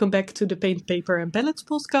Welcome back to the Paint, Paper and Palettes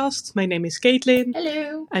podcast. My name is Caitlin.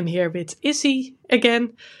 Hello. I'm here with Izzy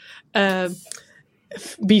again.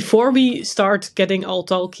 Before we start getting all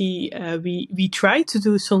talky, we try to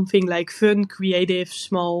do something like fun, creative,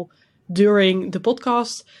 small during the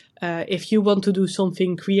podcast. If you want to do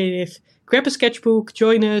something creative, grab a sketchbook,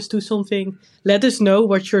 join us, do something. Let us know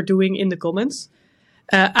what you're doing in the comments.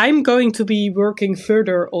 I'm going to be working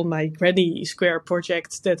further on my Granny Square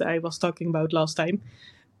project that I was talking about last time.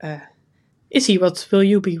 Izzy, what will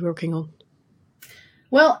you be working on?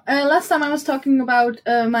 Well, last time I was talking about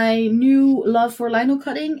my new love for lino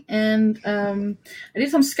cutting, and I did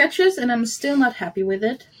some sketches, and I'm still not happy with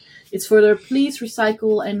it. It's for the Please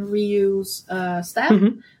Recycle and Reuse staff,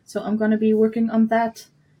 so I'm going to be working on that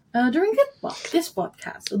during this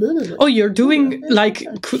podcast. Oh, you're doing like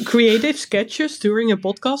creative sketches during a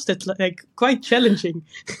podcast? That's like quite challenging.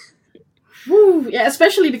 Woo, yeah,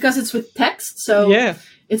 especially because it's with text, so yeah.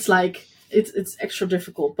 It's like it's extra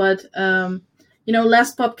difficult. But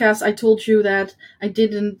last podcast I told you that I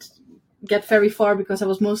didn't get very far because I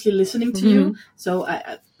was mostly listening to you, so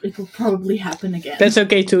it will probably happen again. That's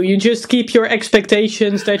okay too. You just keep your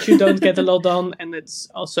expectations that you don't get a lot done, and it's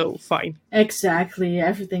also fine. Exactly,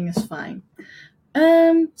 everything is fine.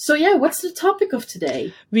 So yeah, what's the topic of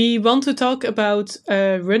today? We want to talk about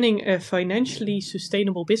running a financially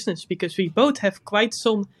sustainable business because we both have quite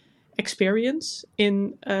some experience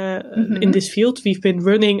in this field. We've been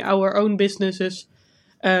running our own businesses,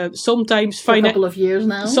 sometimes for a couple of years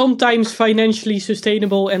now. Sometimes financially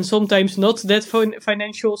sustainable and sometimes not that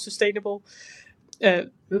financial sustainable.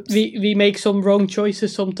 We make some wrong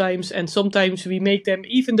choices sometimes, and sometimes we make them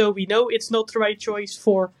even though we know it's not the right choice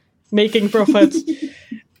for making profit.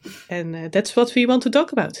 And that's what we want to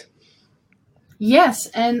talk about. Yes,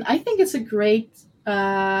 and I think it's a great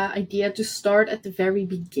idea to start at the very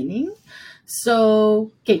beginning.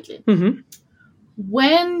 So, Caitlin,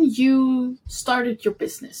 when you started your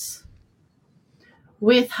business,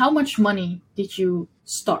 with how much money did you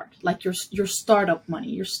start? Like your startup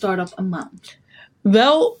money, your startup amount?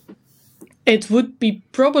 Well, it would be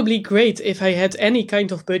probably great if I had any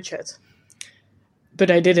kind of budget.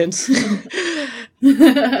 But I didn't.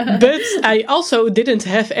 But I also didn't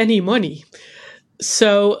have any money.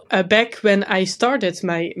 So back when I started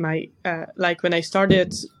when I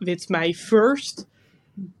started with my first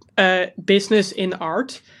business in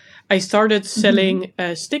art, I started selling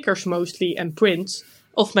stickers mostly and prints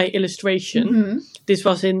of my illustration. This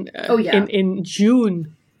was in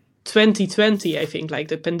June 2020, I think. Like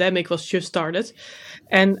the pandemic was just started,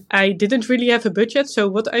 and I didn't really have a budget. So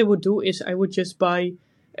what I would do is I would just buy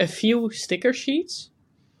a few sticker sheets.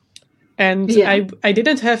 And I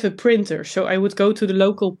didn't have a printer, so I would go to the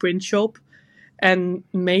local print shop and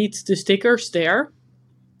made the stickers there.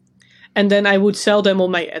 And then I would sell them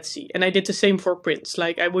on my Etsy. And I did the same for prints.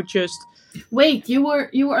 Like I would just... Wait, you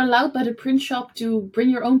were allowed by the print shop to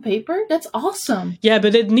bring your own paper? That's awesome. Yeah,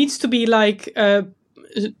 but it needs to be like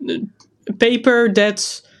paper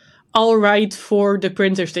that's all right for the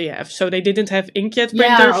printers they have. So they didn't have inkjet printers.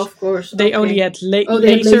 Yeah, of course. They only had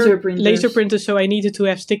laser printers. Laser printers, so I needed to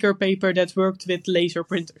have sticker paper that worked with laser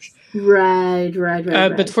printers. Right.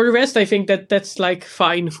 But for the rest, I think that's like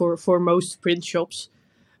fine for most print shops.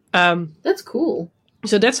 That's cool.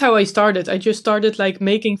 So that's how I started. I just started like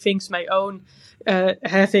making things my own,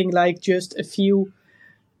 having like just a few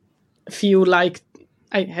like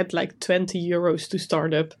I had like 20 euros to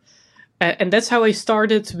start up. And that's how I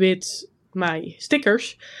started with my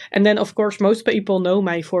stickers. And then, of course, most people know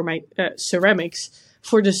for my ceramics.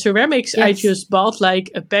 For the ceramics, yes. I just bought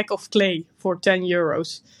like a pack of clay for 10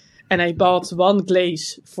 euros. And I bought one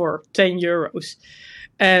glaze for 10 euros.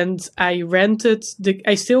 And I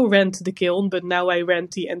still rent the kiln, but now I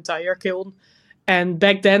rent the entire kiln. And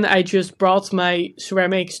back then, I just brought my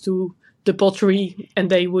ceramics to the pottery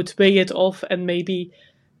and they would weigh it off and maybe...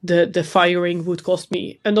 The firing would cost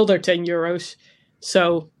me another 10 euros.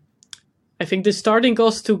 So I think the starting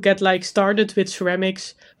cost to get like started with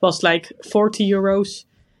ceramics was like 40 euros.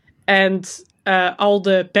 And all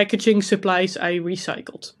the packaging supplies I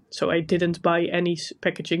recycled. So I didn't buy any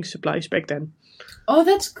packaging supplies back then. Oh,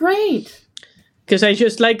 that's great. Because I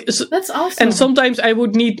just like... That's awesome. And sometimes I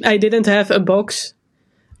didn't have a box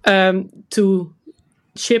to...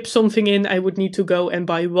 ship something in, I would need to go and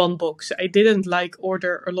buy one box. I didn't like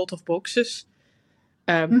order a lot of boxes.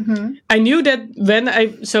 I knew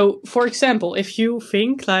that so for example, if you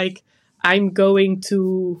think like I'm going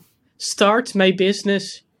to start my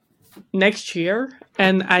business next year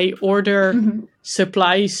and I order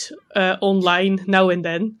supplies online now and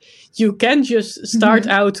then, you can just start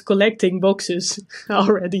out collecting boxes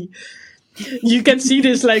already. You can see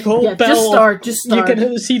this like whole Yeah, pile. just start. You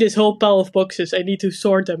can see this whole pile of boxes. I need to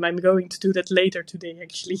sort them. I'm going to do that later today,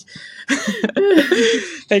 actually.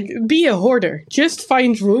 Like, be a hoarder. Just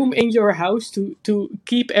find room in your house to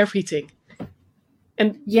keep everything.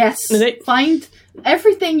 And Yes, find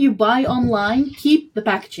everything you buy online, keep the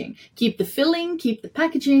packaging. Keep the filling, keep the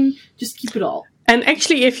packaging, just keep it all. And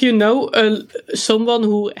actually, if you know someone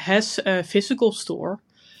who has a physical store,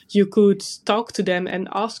 you could talk to them and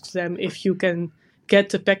ask them if you can get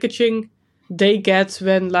the packaging they get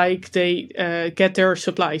when like they get their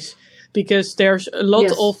supplies. Because there's a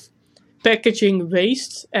lot of packaging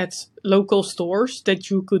waste at local stores that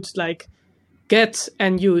you could like get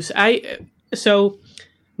and use. So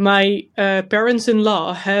my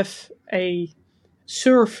parents-in-law have a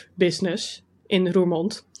surf business in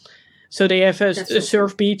Roermond. So they have a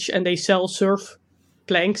surf beach and they sell surf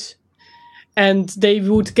planks. And they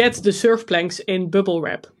would get the surf planks in bubble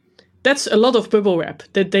wrap. That's a lot of bubble wrap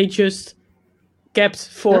that they just kept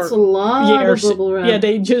for That's a lot years. Of bubble wrap. Yeah,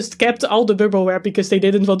 they just kept all the bubble wrap because they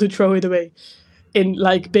didn't want to throw it away in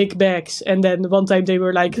like big bags. And then one time they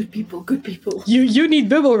were like, good people. You need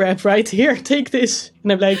bubble wrap, right? Here, take this.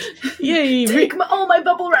 And I'm like, yay. Take all my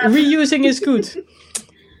bubble wrap. Reusing is good.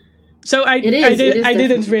 So I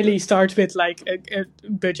didn't really start with like a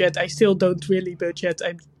budget. I still don't really budget.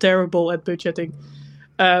 I'm terrible at budgeting.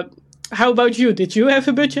 How about you? Did you have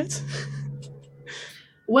a budget?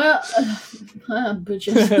 Well,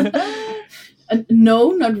 budget. No,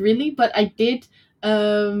 not really. But I did.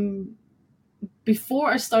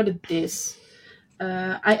 Before I started this,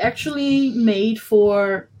 I actually made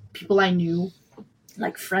for people I knew,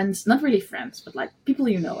 like friends, not really friends, but like people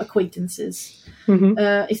you know, acquaintances. Mm-hmm.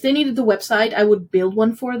 If they needed the website, I would build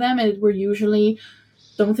one for them, and it were usually,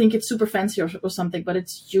 don't think it's super fancy or something, but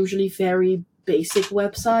it's usually very basic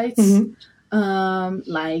websites,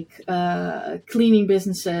 like cleaning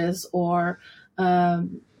businesses or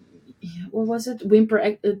what was it?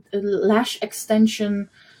 Lash extension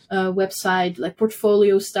website, like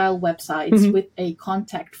portfolio style websites with a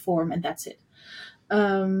contact form, and that's it.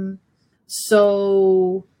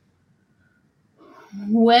 So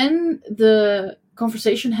when the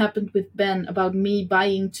conversation happened with Ben about me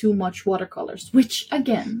buying too much watercolors, which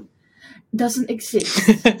again doesn't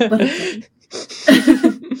exist, but okay.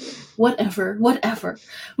 Whatever.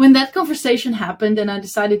 When that conversation happened and I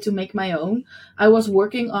decided to make my own, I was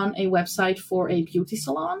working on a website for a beauty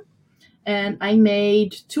salon, and I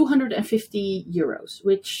made 250 euros,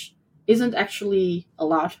 which isn't actually a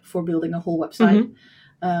lot for building a whole website.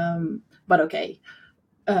 But okay.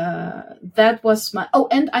 That was my... Oh,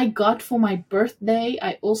 and I got for my birthday,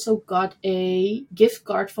 I also got a gift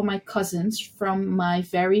card for my cousins from my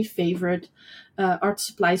very favorite art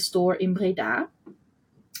supply store in Breda.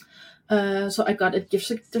 So I got a gift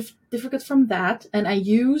certificate from that, and I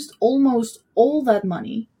used almost all that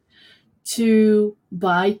money to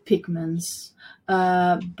buy pigments,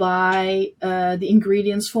 buy the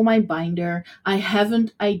ingredients for my binder.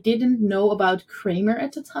 I didn't know about Kramer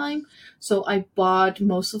at the time, so I bought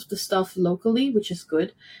most of the stuff locally, which is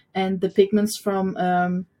good, and the pigments from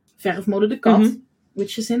Verfmode de Kat,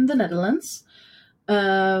 which is in the Netherlands.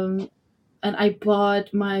 And I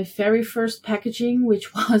bought my very first packaging,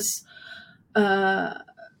 which was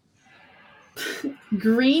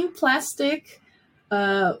green plastic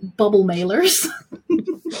bubble mailers.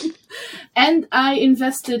 And I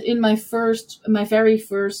invested in my very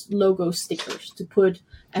first logo stickers to put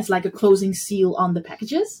as like a closing seal on the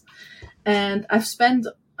packages. And I've spent,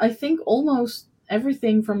 I think, almost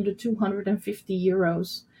everything from the 250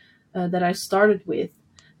 euros that I started with.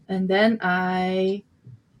 And then I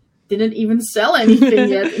didn't even sell anything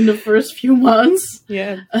yet in the first few months.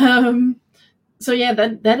 Yeah. So yeah,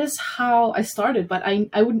 that is how I started. But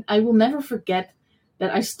I will never forget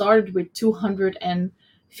that I started with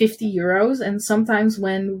 250 euros. And sometimes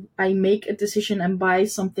when I make a decision and buy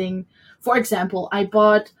something, for example, I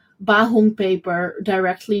bought Bahong paper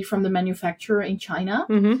directly from the manufacturer in China.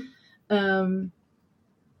 And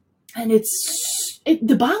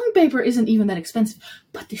the Bahong paper isn't even that expensive,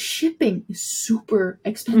 but the shipping is super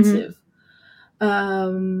expensive.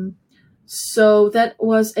 So that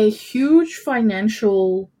was a huge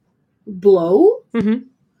financial blow.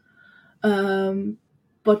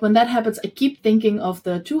 But when that happens, I keep thinking of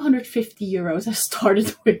the 250 euros I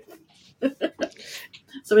started with.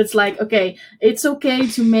 So it's like, okay, it's okay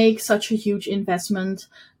to make such a huge investment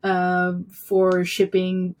for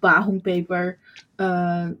shipping Bahong paper,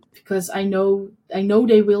 because I know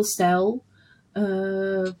they will sell.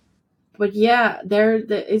 But yeah,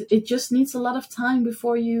 it just needs a lot of time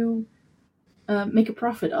before you make a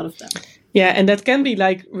profit out of them. Yeah, and that can be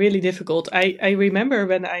like really difficult. I remember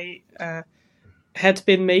when I had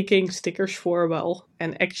been making stickers for a while,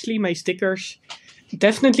 and actually my stickers,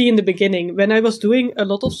 definitely in the beginning, when I was doing a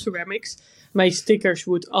lot of ceramics, my stickers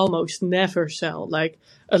would almost never sell. Like,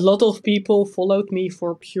 a lot of people followed me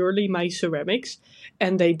for purely my ceramics,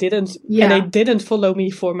 and they didn't follow me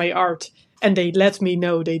for my art. And they let me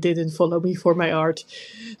know they didn't follow me for my art.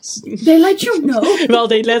 They let you know? Well,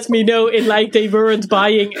 they let me know in like they weren't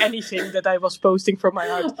buying anything that I was posting for my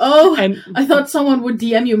art. Oh, and I thought someone would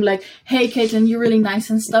DM you like, "Hey, Caitlin, you're really nice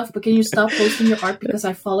and stuff, but can you stop posting your art because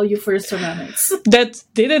I follow you for your ceramics?" That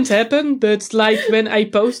didn't happen, but like when I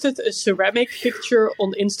posted a ceramic picture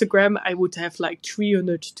on Instagram, I would have like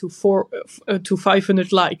 300 to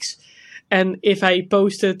 500 likes. And if I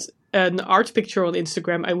posted an art picture on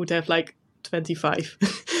Instagram, I would have like 25.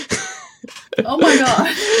 Oh my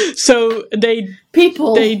god. So they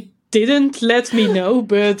didn't let me know,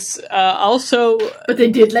 but also... But they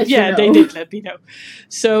did let you know. Yeah, they did let me know.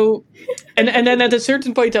 So, and then at a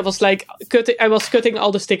certain point I was like, I was cutting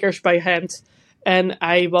all the stickers by hand, and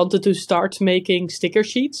I wanted to start making sticker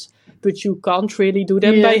sheets, but you can't really do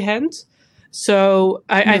them by hand. So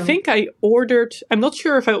I think I ordered, I'm not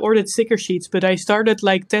sure if I ordered sticker sheets, but I started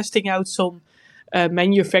like testing out some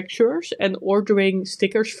manufacturers and ordering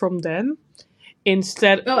stickers from them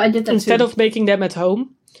instead of making them at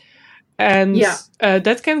home. And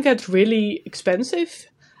that can get really expensive.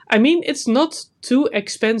 I mean, it's not too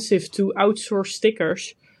expensive to outsource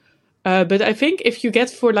stickers. But I think if you get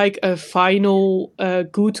for like a final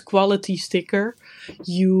good quality sticker,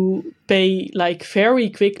 you pay like very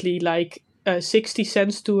quickly, like 60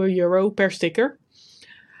 cents to €1 per sticker.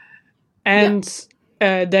 And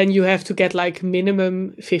then you have to get like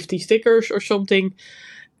minimum 50 stickers or something.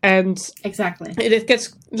 And exactly, it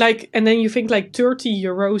gets like, and then you think like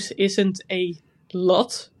 €30 isn't a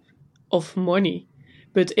lot of money.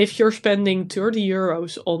 But if you're spending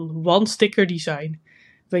 €30 on one sticker design,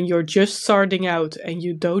 when you're just starting out and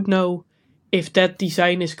you don't know if that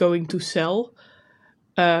design is going to sell.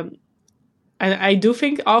 And I do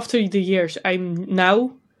think after the years, I'm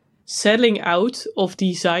now selling out of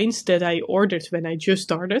designs that I ordered when I just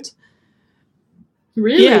started.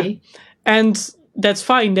 Really? Yeah. And that's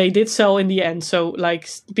fine. They did sell in the end. So like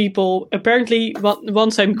people, apparently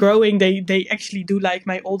once I'm growing, they actually do like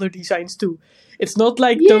my older designs too. It's not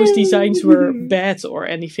like those designs were bad or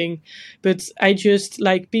anything, but I just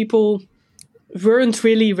like people weren't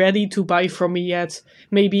really ready to buy from me yet.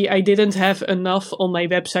 Maybe I didn't have enough on my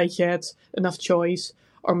website yet, enough choice,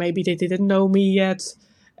 or maybe they didn't know me yet.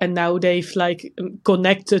 And now they've like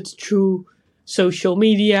connected through social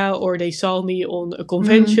media, or they saw me on a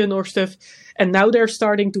convention or stuff. And now they're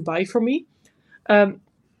starting to buy from me.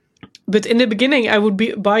 But in the beginning, I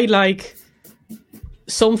would buy like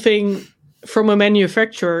something from a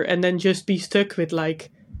manufacturer and then just be stuck with like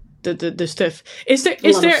the stuff. Is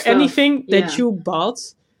there anything that you bought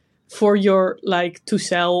for your like to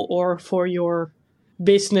sell or for your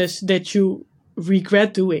business that you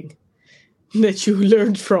regret doing, that you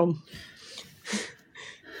learned from?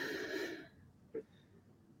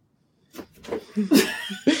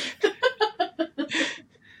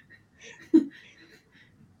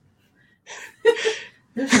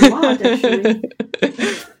 There's a lot, actually.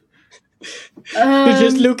 You're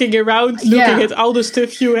just looking around, looking at all the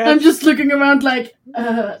stuff you have. I'm just looking around like,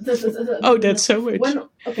 oh, that's so much.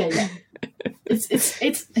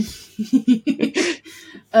 It's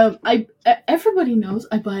everybody knows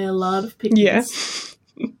I buy a lot of pigments.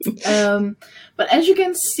 Yeah. But as you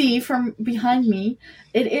can see from behind me,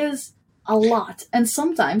 it is a lot. And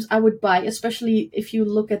sometimes I would buy, especially if you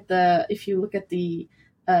look at the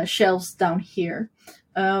shelves down here.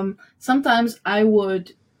 Sometimes I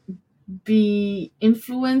would be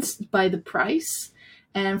influenced by the price,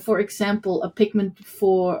 and for example, a pigment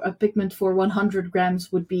for 100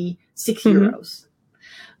 grams would be €6.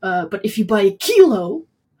 But if you buy a kilo,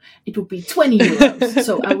 it would be €20.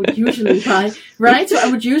 So I would usually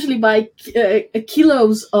buy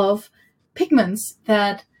kilos of pigments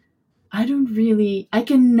that I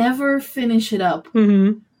can never finish it up.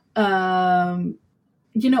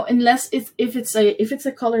 Unless if it's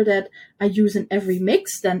a color that I use in every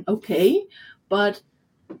mix, then okay. But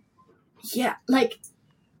yeah, like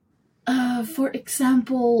for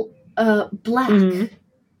example, black,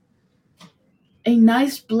 a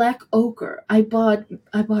nice black ochre. I bought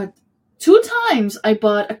 2 times. I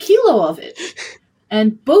bought a kilo of it,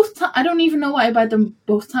 and both times I don't even know why I bought them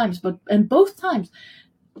both times. But both times,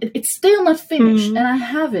 it's still not finished, and I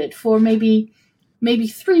have it for maybe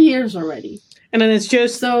 3 years already. And then it's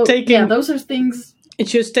just taking... Yeah, those are things...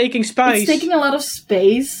 It's just taking space. It's taking a lot of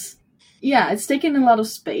space. yeah, it's taken a lot of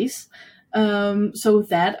space. So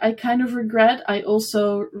that I kind of regret. I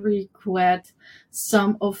also regret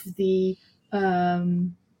some of the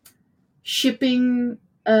shipping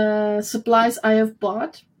supplies I have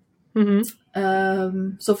bought.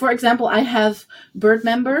 So for example, I have Bird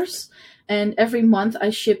members, and every month I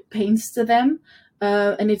ship paints to them.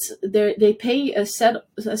 And they pay a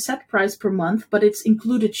set price per month, but it's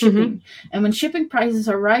included shipping. And when shipping prices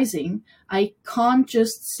are rising, I can't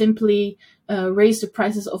just simply raise the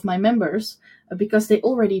prices of my members because they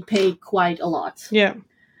already pay quite a lot. Yeah.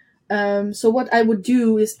 So what I would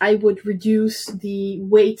do is I would reduce the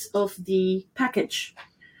weight of the package.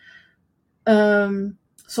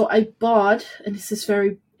 So I bought, and this is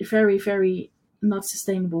very, very, very not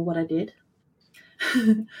sustainable what I did,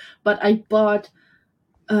 but I bought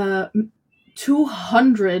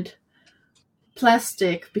 200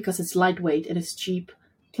 plastic, because it's lightweight and it's cheap,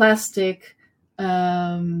 plastic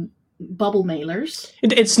bubble mailers.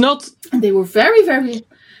 It's not... And they were very, very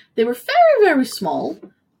small.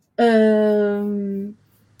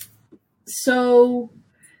 So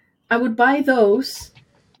I would buy those,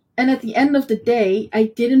 and at the end of the day, I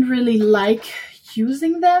didn't really like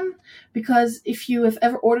using them, because if you have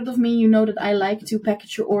ever ordered of me, you know that I like to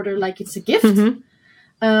package your order like it's a gift.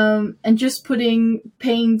 And just putting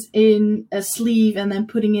paint in a sleeve and then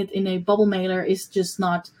putting it in a bubble mailer is just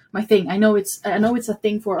not my thing. I know it's a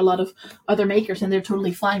thing for a lot of other makers, and they're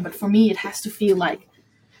totally fine, but for me, it has to feel like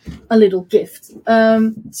a little gift.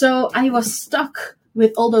 So I was stuck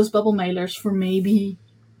with all those bubble mailers for maybe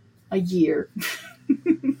a year.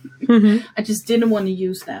 I just didn't want to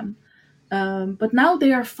use them. But now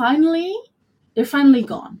they're finally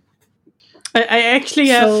gone. I actually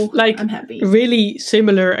have I'm happy. Really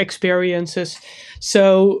similar experiences.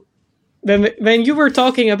 So when you were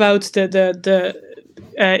talking about the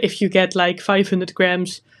if you get like 500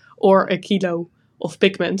 grams or a kilo of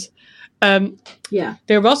pigment,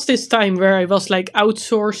 there was this time where I was like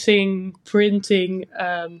outsourcing printing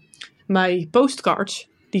my postcards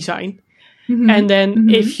design. And then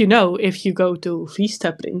if you go to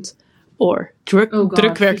Vistaprint or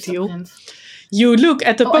Drukwerkdeal, you look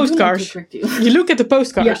at the postcards. You look at the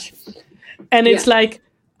postcards, and it's like,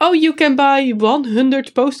 oh, you can buy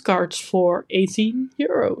 100 postcards for €18.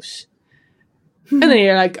 And then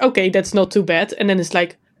you're like, okay, that's not too bad. And then it's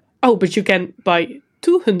like, oh, but you can buy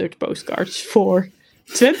 200 postcards for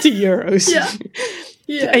 €20.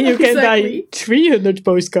 And you can buy 300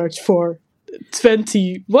 postcards for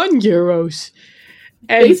 €21.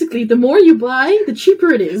 And basically, the more you buy, the cheaper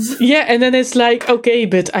it is. Yeah, and then it's like, okay,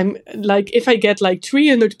 but I'm like, if I get like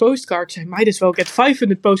 300 postcards, I might as well get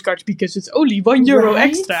 500 postcards because it's only €1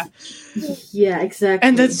 extra. Yeah, exactly.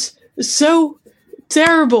 And that's so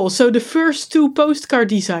terrible. So the first 2 postcard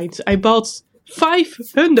designs, I bought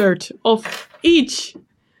 500 of each.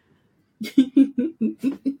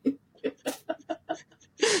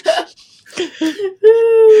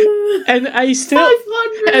 And I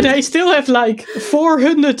still have like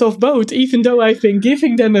 400 of both, even though I've been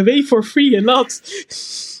giving them away for free a lot.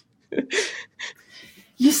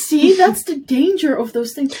 You see, that's the danger of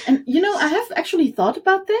those things. And I have actually thought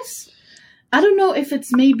about this. I don't know if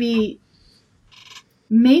it's maybe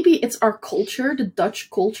it's our culture, the Dutch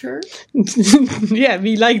culture. Yeah,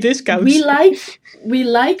 we like discounts. We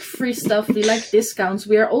like free stuff. We like discounts.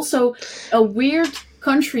 We are also a weird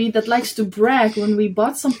country that likes to brag when we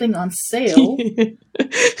bought something on sale.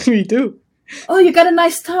 We do. Oh, you got a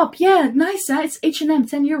nice top. Yeah, nice. It's H&M,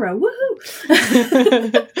 €10.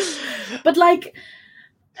 Woohoo! But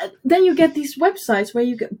then you get these websites where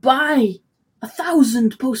you buy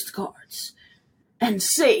 1,000 postcards and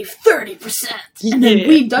save 30%. And then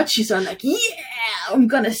we Dutchies are like, I'm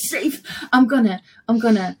gonna save. I'm gonna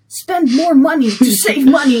spend more money to save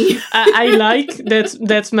money. I like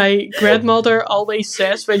that my grandmother always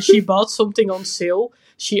says when she bought something on sale,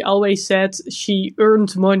 she always said she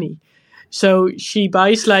earned money. So she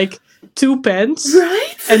buys like 2 pens,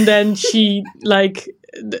 right? And then she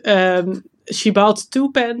she bought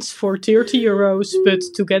 2 pens for €30, but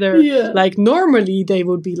together, like normally they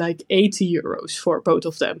would be like €80 for both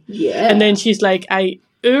of them. Yeah. And then she's like, I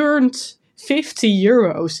earned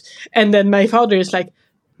 €50. And then my father is like,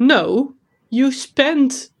 no, you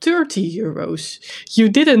spent €30. You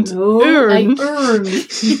didn't earn. I earned.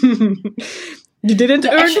 You didn't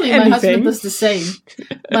earn actually, anything. My husband does the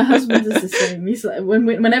same. He's like,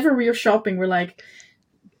 whenever we are shopping, we're like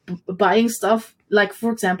buying stuff. Like,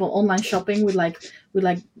 for example, online shopping, we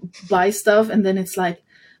buy stuff, and then it's like,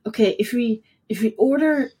 okay, if we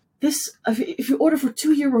order this, if we order for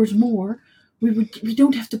 €2 more, we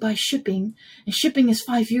don't have to buy shipping, and shipping is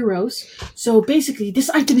 €5. So basically, this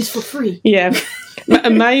item is for free. Yeah.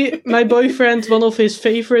 my boyfriend, one of his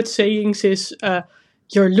favorite sayings is,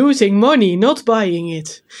 "You're losing money not buying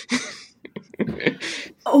it."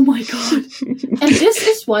 Oh my god! And this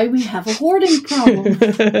is why we have a hoarding problem.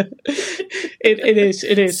 It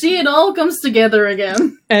is. See, it all comes together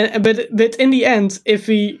again. But in the end, if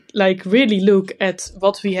we like really look at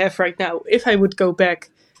what we have right now, if I would go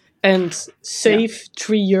back and save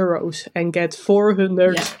 €3 and get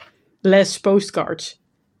 400 less postcards,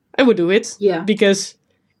 I would do it. Yeah. Because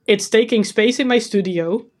it's taking space in my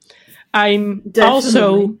studio. I'm Definitely.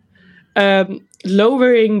 also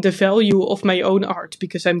lowering the value of my own art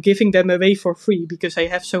because I'm giving them away for free because I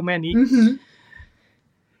have so many. Mm-hmm.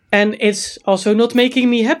 And it's also not making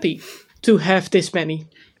me happy to have this many.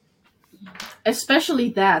 Especially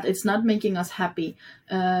that. It's not making us happy.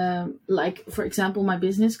 Like, for example, my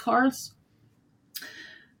business cards.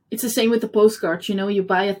 It's the same with the postcards. You know, you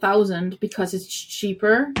buy 1,000 because it's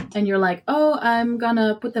cheaper. And you're like, oh, I'm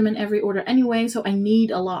gonna put them in every order anyway, so I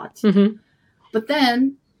need a lot. Mm-hmm. But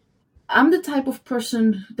then, I'm the type of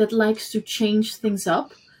person that likes to change things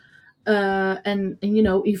up. And you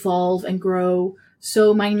know, evolve and grow.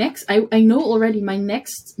 So my next, I know already my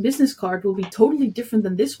next business card will be totally different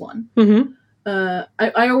than this one. Mm-hmm.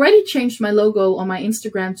 I already changed my logo on my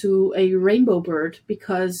Instagram to a rainbow bird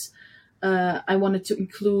because I wanted to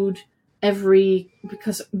include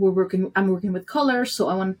because I'm working with colors, so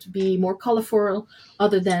I wanted to be more colorful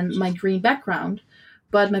other than my green background.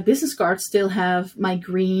 But my business cards still have my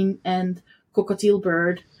green and cockatiel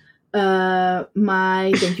bird.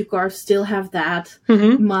 My thank you cards still have that.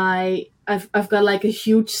 Mm-hmm. I've got like a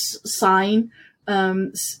huge sign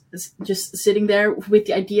just sitting there with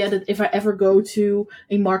the idea that if I ever go to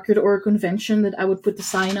a market or a convention that I would put the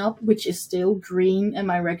sign up, which is still green and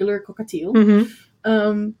my regular cockatiel.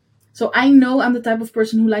 Mm-hmm. So I know I'm the type of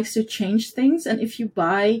person who likes to change things, and if you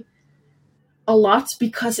buy a lot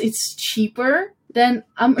because it's cheaper, then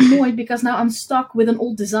I'm annoyed because now I'm stuck with an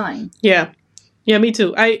old design. Yeah, me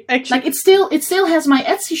too. I actually like it still has my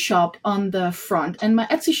Etsy shop on the front, and my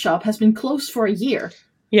Etsy shop has been closed for a year.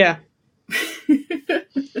 Yeah.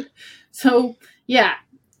 So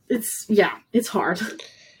it's hard.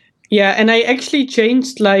 Yeah, and I actually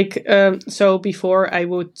changed so before I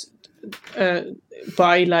would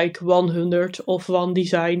buy like 100 of one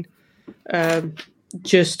design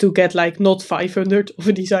just to get like not 500 of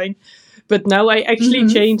a design. But now I actually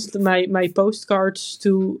changed my postcards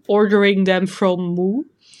to ordering them from Moo.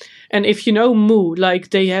 And if you know Moo,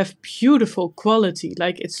 like they have beautiful quality.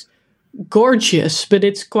 Like it's gorgeous, but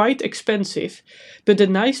it's quite expensive. But the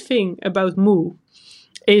nice thing about Moo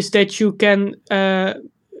is that you can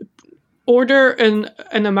order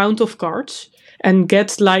an amount of cards and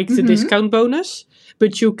get like the discount bonus,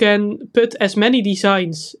 but you can put as many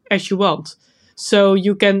designs as you want. So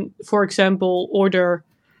you can, for example, order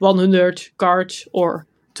 100 cards or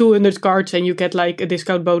 200 cards and you get like a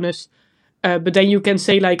discount bonus. But then you can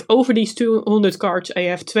say like, over these 200 cards, I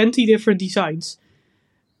have 20 different designs.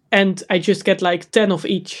 And I just get like 10 of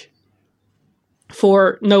each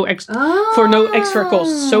for no extra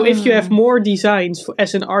cost. So if you have more designs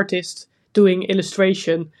as an artist doing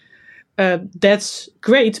illustration, that's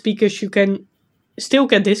great because you can still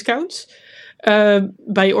get discounts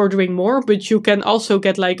by ordering more, but you can also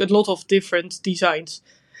get like a lot of different designs.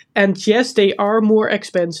 And yes, they are more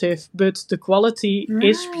expensive, but the quality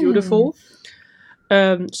is beautiful.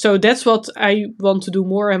 So that's what I want to do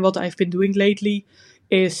more, and what I've been doing lately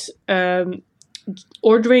is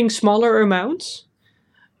ordering smaller amounts,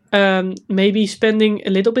 maybe spending a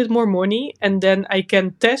little bit more money, and then I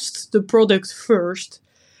can test the product first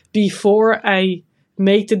before I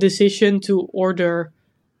make the decision to order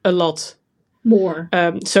a lot more.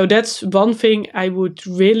 So that's one thing I would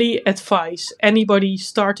really advise anybody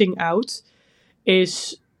starting out,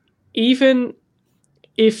 is even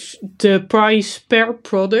if the price per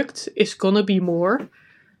product is gonna be more,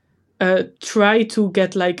 try to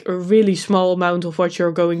get like a really small amount of what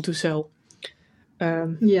you're going to sell.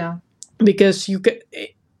 Because you can,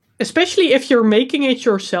 especially if you're making it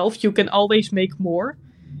yourself, you can always make more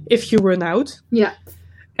if you run out. Yeah.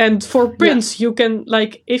 And for prints, you can,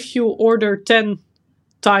 like, if you order 10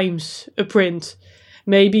 times a print,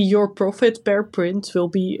 maybe your profit per print will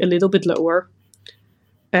be a little bit lower.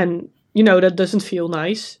 And, you know, that doesn't feel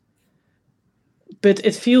nice. But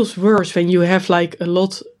it feels worse when you have, like, a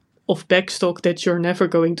lot of backstock that you're never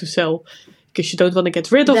going to sell because you don't want to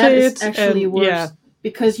get rid of it. That is actually worse. Yeah.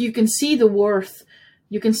 Because you can see the worth.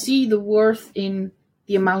 You can see the worth in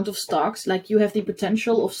the amount of stocks. Like, you have the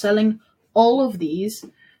potential of selling all of these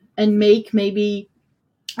and make maybe,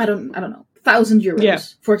 I don't know, 1,000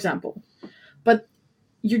 euros, for example. But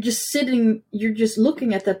you're just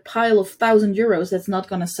looking at that pile of 1,000 euros that's not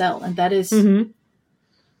going to sell. And that is,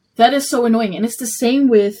 that is so annoying. And it's the same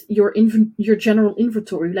with your general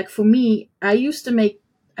inventory. Like for me, I used to make,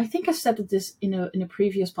 I think I said this in a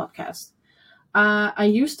previous podcast. I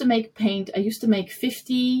used to make paint. I used to make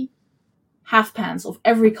 50 half pans of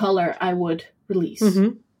every color I would release.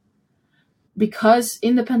 Because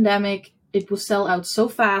in the pandemic, it would sell out so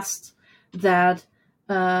fast that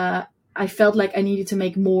I felt like I needed to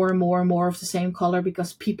make more and more and more of the same color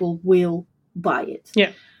because people will buy it.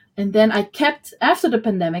 Yeah. And then after the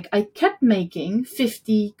pandemic, I kept making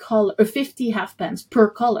 50 half pans per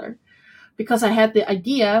color because I had the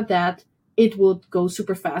idea that it would go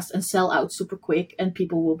super fast and sell out super quick and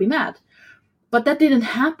people will be mad. But that didn't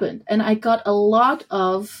happen. And I got a lot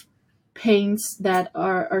of paints that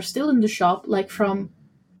are still in the shop, like from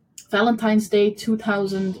Valentine's Day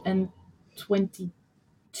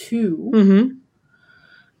 2022.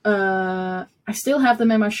 I still have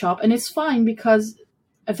them in my shop, and it's fine because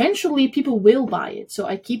eventually people will buy it. So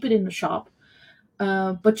I keep it in the shop.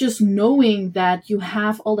 But just knowing that you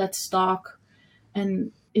have all that stock,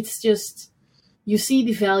 and it's just, you see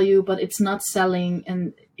the value, but it's not selling,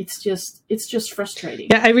 and it's just frustrating.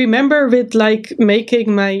 Yeah, I remember with like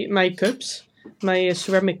making my cups, my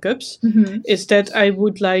ceramic cups, is that I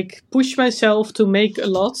would like push myself to make a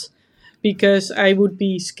lot because I would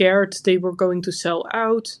be scared they were going to sell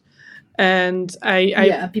out. And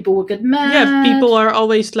people will get mad. Yeah, people are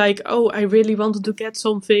always like, oh, I really wanted to get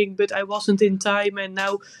something, but I wasn't in time. And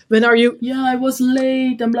now, when are you? Yeah, I was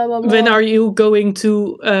late and blah, blah, blah. When are you going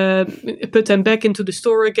to put them back into the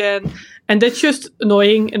store again? And that's just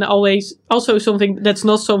annoying, and always also something that's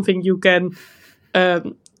not something you can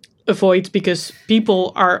avoid, because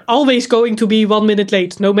people are always going to be 1 minute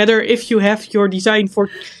late, no matter if you have your design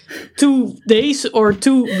for 2 days or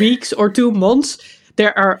 2 weeks or 2 months.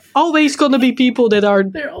 There are always going to be people that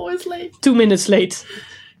they're always late. 2 minutes late.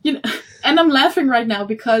 You know, and I'm laughing right now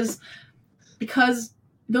because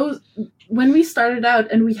those, when we started out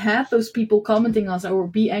and we had those people commenting us or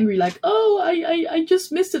be angry like, oh, I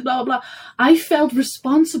just missed it, blah, blah, blah. I felt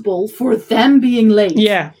responsible for them being late.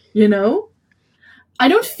 Yeah. You know? I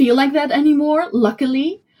don't feel like that anymore,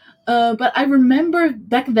 luckily. But I remember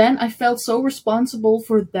back then I felt so responsible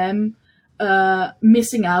for them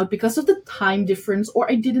missing out because of the time difference, or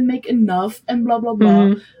I didn't make enough and blah, blah,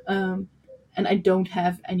 blah. And I don't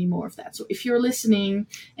have any more of that. So if you're listening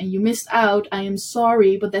and you missed out, I am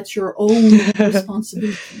sorry, but that's your own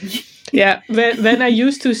responsibility. Yeah, when I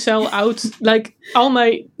used to sell out, like all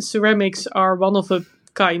my ceramics are one of a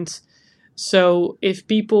kind. So if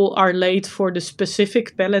people are late for the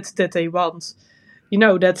specific palette that they want, you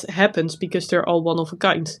know, that happens because they're all one of a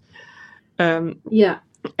kind. Yeah.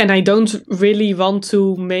 And I don't really want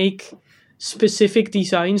to make specific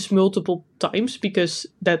designs multiple times because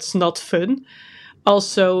that's not fun.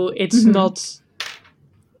 Also, it's not...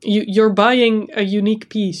 You're buying a unique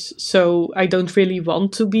piece, so I don't really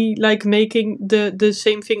want to be like making the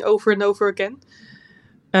same thing over and over again.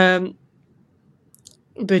 But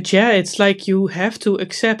yeah, it's like you have to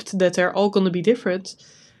accept that they're all going to be different.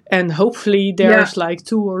 And hopefully there's like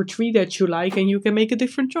 2 or 3 that you like and you can make a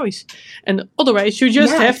different choice. And otherwise you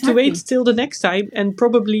just have to wait till the next time, and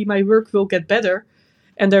probably my work will get better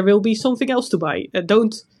and there will be something else to buy.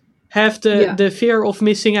 Don't have the fear of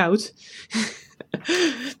missing out.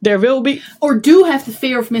 There will be... Or do have the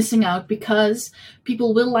fear of missing out because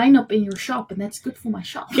people will line up in your shop, and that's good for my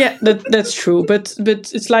shop. Yeah, that's true. But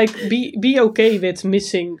it's like, be okay with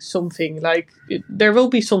missing something. Like, there will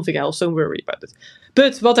be something else, don't worry about it.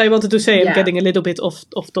 But what I wanted to say, I'm getting a little bit off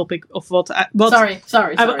topic of what Sorry.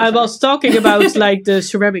 I was talking about, like the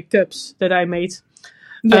ceramic cups that I made.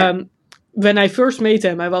 Yeah. When I first made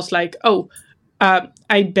them, I was like,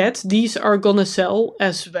 I bet these are gonna sell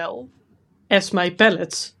as well as my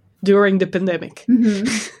palettes during the pandemic.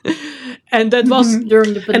 And that was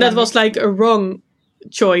during the pandemic. And that was like a wrong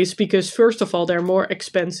choice, because first of all, they're more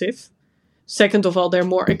expensive. Second of all, they're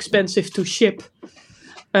more expensive to ship.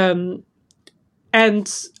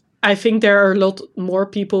 And I think there are a lot more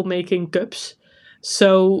people making cups.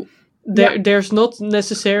 So there's not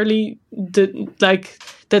necessarily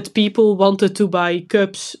that people wanted to buy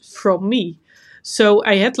cups from me. So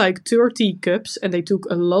I had like 30 cups and they took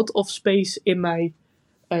a lot of space in my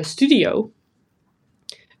studio.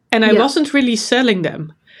 And I wasn't really selling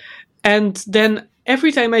them. And then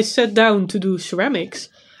every time I sat down to do ceramics,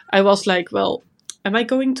 I was like, well, am I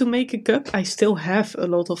going to make a cup? I still have a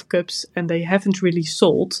lot of cups and they haven't really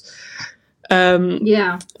sold.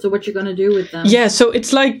 Yeah. So what you're gonna do with them? Yeah, so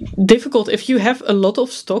it's like difficult if you have a lot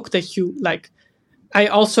of stock that you like. I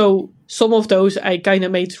also, some of those I kind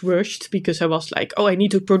of made rushed because I was like, oh, I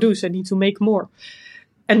need to produce, I need to make more.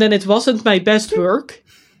 And then it wasn't my best work.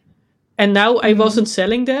 And now I wasn't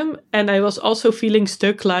selling them. And I was also feeling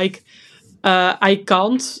stuck like I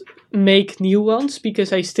can't make new ones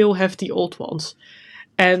because I still have the old ones.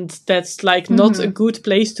 And that's like not a good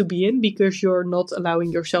place to be in because you're not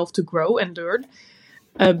allowing yourself to grow and learn.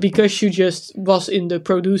 Because you just was in the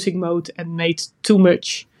producing mode and made too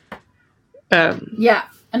much. Yeah,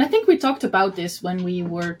 and I think we talked about this when we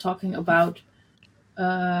were talking about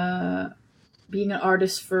being an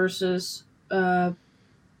artist versus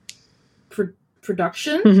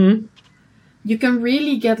production. Mm-hmm. You can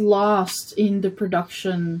really get lost in the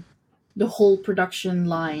production, the whole production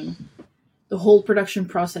line, the whole production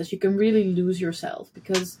process. You can really lose yourself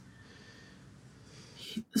because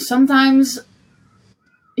sometimes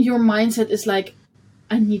your mindset is like,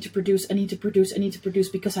 I need to produce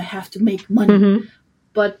because I have to make money. Mm-hmm.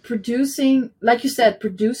 But producing, like you said,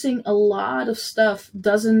 producing a lot of stuff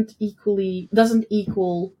doesn't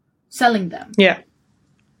equal selling them. Yeah.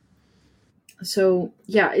 So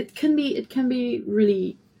yeah, it can be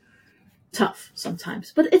really tough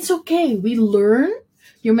sometimes, but it's okay. We learn.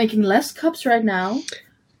 You're making less cups right now.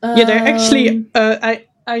 Yeah, they're actually.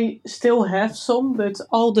 I still have some, but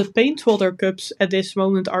all the paint water cups at this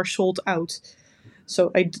moment are sold out.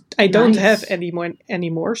 So I don't have any more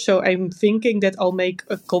anymore. So I'm thinking that I'll make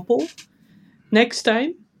a couple next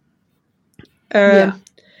time. Yeah.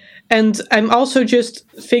 And I'm also just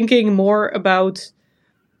thinking more about.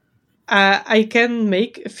 I can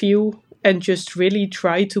make a few and just really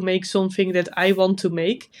try to make something that I want to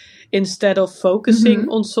make instead of focusing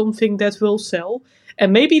on something that will sell.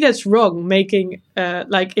 And maybe that's wrong, making,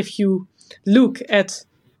 like if you look at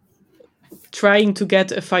trying to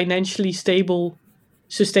get a financially stable,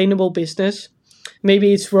 sustainable business,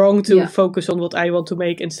 maybe it's wrong to focus on what I want to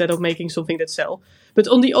make instead of making something that sells. But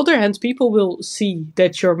on the other hand, people will see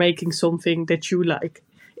that you're making something that you like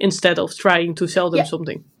instead of trying to sell them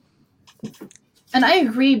something. And I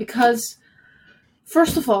agree because,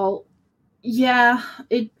 first of all, yeah,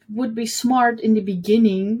 it would be smart in the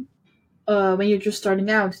beginning when you're just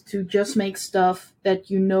starting out to just make stuff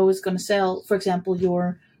that you know is going to sell. For example,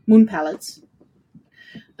 your moon palettes.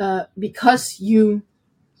 Because you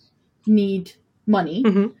need money.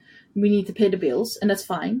 We need to pay the bills, and that's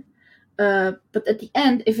fine. But at the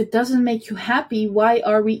end, if it doesn't make you happy, why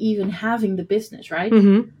are we even having the business, right?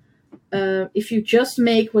 If you just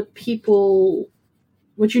make what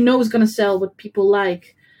you know is going to sell, what people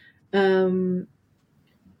like,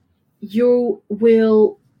 you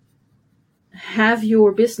will have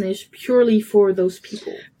your business purely for those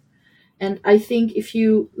people. And I think if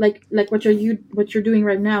you like what you're doing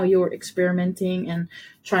right now, you're experimenting and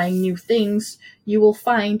trying new things, you will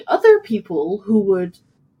find other people who would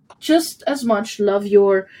just as much love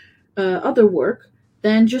your other work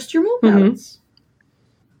than just your moon palettes.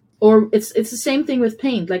 Or it's the same thing with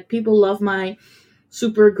paint. Like, people love my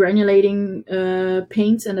super granulating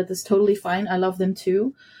paints, and that is totally fine. I love them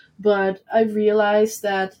too. But I realized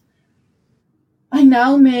that I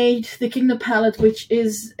now made the Kingdom palette, which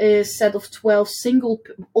is a set of 12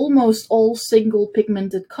 almost all single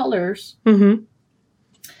pigmented colors. And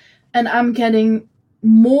I'm getting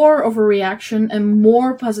more of a reaction and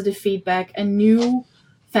more positive feedback and new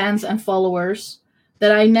fans and followers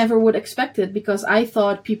that I never would expect it, because I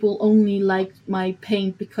thought people only liked my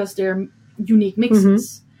paint because they're unique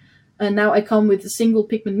mixes. And now I come with a single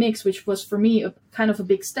pigment mix, which was for me a kind of a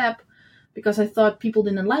big step, because I thought people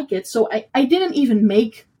didn't like it. So I didn't even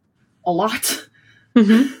make a lot.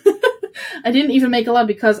 I didn't even make a lot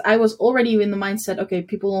because I was already in the mindset, okay,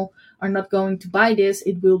 people are not going to buy this.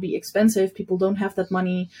 It will be expensive. People don't have that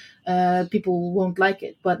money. People won't like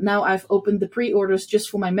it. But now I've opened the pre-orders just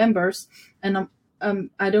for my members, and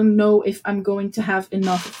I don't know if I'm going to have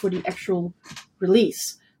enough for the actual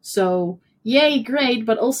release. So, yay, great,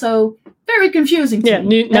 but also very confusing to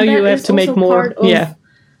me. Now you have to make more.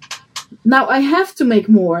 Now I have to make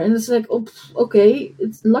more, and it's like, oh, okay.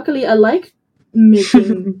 Luckily I like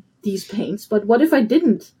making these paints, but what if I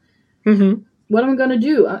didn't? What am I gonna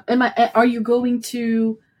do? Are you going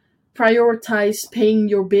to prioritize paying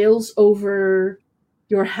your bills over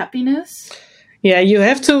your happiness? Yeah, you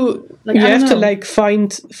have to.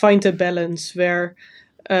 Find a balance where.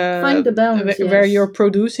 Find the balance, where you're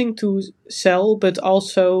producing to sell, but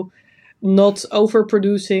also not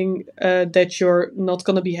overproducing that you're not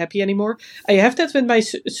going to be happy anymore. I have that with my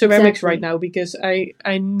ceramics right now, because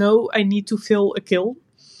I know I need to fill a kiln,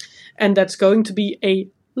 and that's going to be a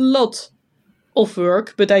lot of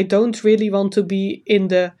work, but I don't really want to be in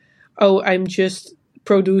the, oh, I'm just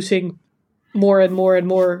producing more and more and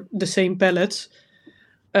more the same pellets.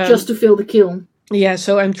 Just to fill the kiln. Yeah,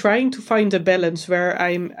 so I'm trying to find a balance where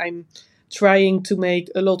I'm trying to make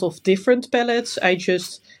a lot of different pellets. I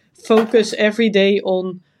just focus every day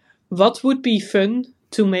on what would be fun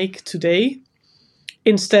to make today,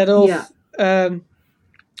 instead of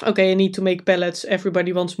okay, I need to make pellets.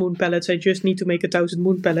 Everybody wants moon pellets. I just need to make 1,000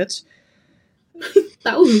 moon pellets.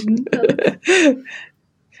 1,000 moon pellets.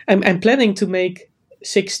 I'm planning to make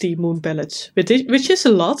 60 moon pellets, which is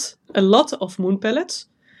a lot of moon pellets.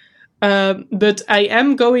 But I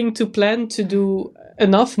am going to plan to do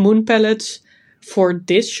enough moon pellets for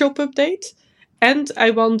this shop update, and I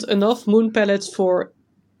want enough moon pellets for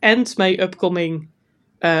my upcoming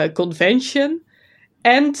convention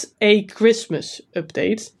and a Christmas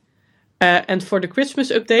update. And for the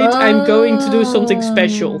Christmas update, I'm going to do something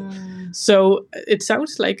special. So it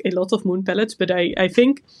sounds like a lot of moon pellets, but I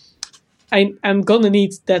think I'm gonna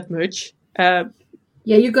need that much.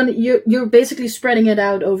 Yeah, you're basically spreading it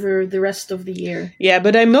out over the rest of the year. Yeah,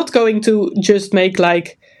 but I'm not going to just make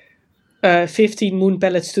like 15 moon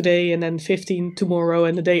pellets today and then 15 tomorrow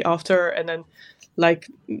and the day after and then like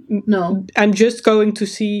no. I'm just going to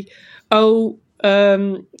see,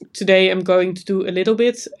 today I'm going to do a little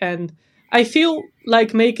bit and I feel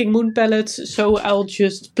like making moon pellets, so I'll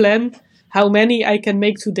just plan how many I can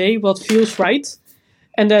make today, what feels right.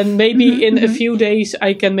 And then maybe in a few days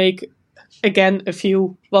I can make again a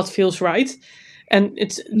few what feels right. And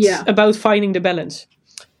it's about finding the balance.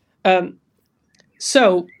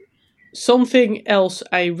 So something else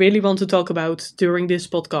I really want to talk about during this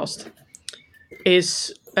podcast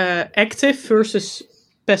is active versus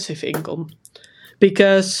passive income.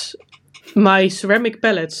 Because my ceramic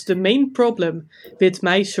pellets, the main problem with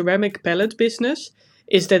my ceramic pellet business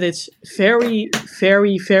is that it's very,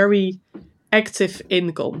 very, very active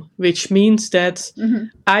income, which means that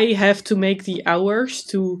I have to make the hours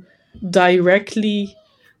to directly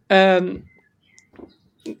earn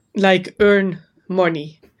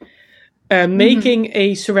money. Making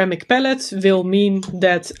a ceramic pellet will mean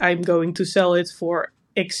that I'm going to sell it for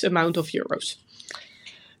X amount of euros.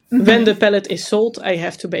 When the pellet is sold, I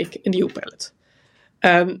have to make a new pellet.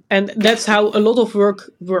 And that's how a lot of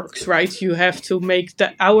work works, right? You have to make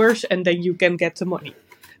the hours and then you can get the money.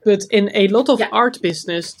 But in a lot of art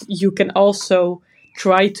business, you can also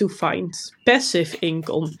try to find passive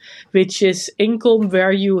income, which is income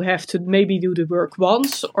where you have to maybe do the work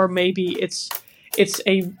once, or maybe it's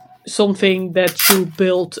something that you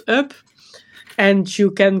build up and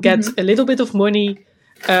you can get a little bit of money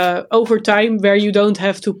over time where you don't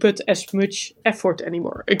have to put as much effort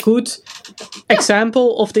anymore. A good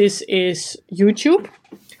example of this is YouTube,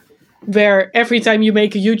 where every time you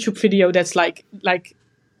make a YouTube video, that's like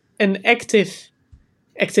an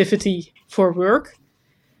activity for work.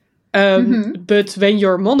 But when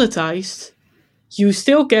you're monetized, you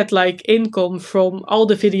still get like income from all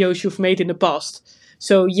the videos you've made in the past.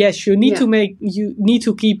 So yes, you need to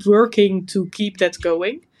keep working to keep that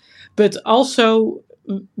going. But also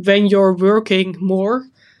when you're working more,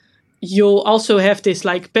 you'll also have this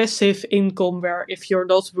like passive income where if you're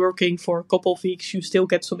not working for a couple of weeks, you still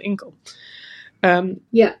get some income.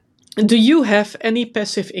 Do you have any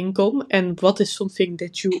passive income, and what is something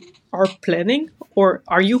that you are planning, or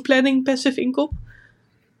are you planning passive income?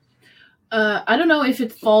 I don't know if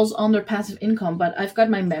it falls under passive income, but I've got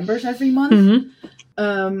my members every month.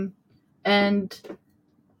 And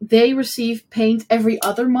they receive paint every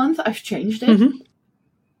other month. I've changed it.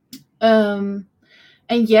 And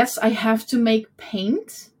yes, I have to make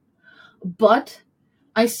paint, but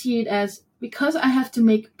I see it as, because I have to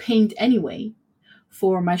make paint anyway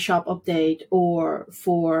for my shop update or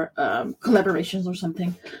for collaborations or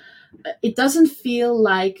something, it doesn't feel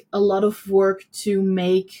like a lot of work to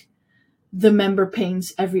make the member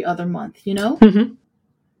paints every other month, you know?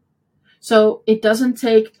 So it doesn't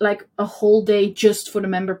take like a whole day just for the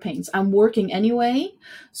member paints. I'm working anyway,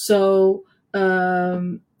 so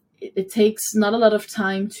it takes not a lot of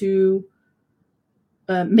time to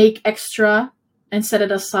make extra and set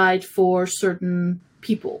it aside for certain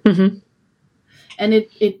people. And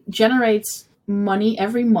it generates money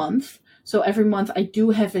every month. So every month I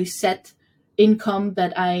do have a set income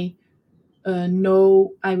that I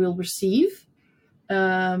know I will receive.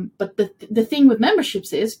 But the thing with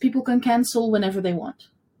memberships is people can cancel whenever they want.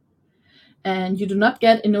 And you do not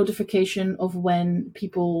get a notification of when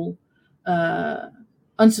people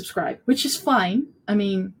unsubscribe, which is fine. I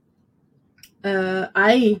mean,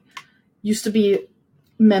 I used to be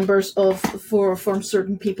members from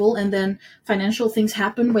certain people, and then financial things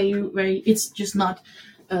happen where it's just not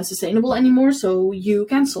sustainable anymore, so you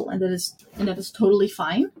cancel, and that is totally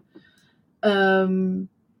fine.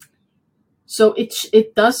 So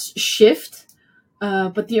it does shift,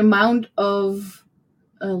 but the amount of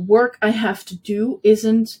work I have to do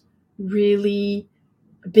isn't really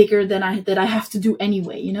bigger than that I have to do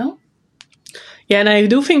anyway, you know? Yeah, and I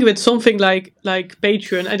do think with something like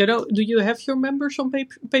Patreon, I don't know, do you have your members on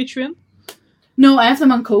Patreon? No, I have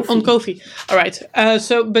them on Ko-fi. On Ko-fi, all right.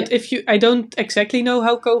 I don't exactly know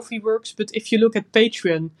how Ko-fi works, but if you look at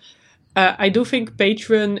Patreon, I do think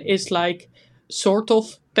Patreon is like sort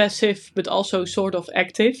of passive, but also sort of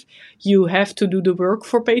active. You have to do the work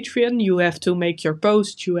for Patreon. You have to make your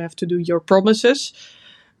posts. You have to do your promises.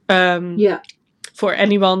 For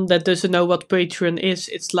anyone that doesn't know what Patreon is,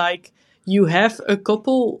 it's like you have a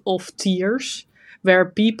couple of tiers where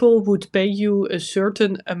people would pay you a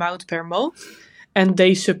certain amount per month, and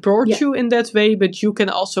they support you in that way, but you can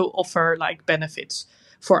also offer like benefits.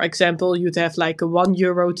 For example, you'd have like a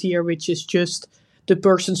 €1 tier, which is just the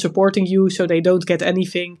person supporting you, so they don't get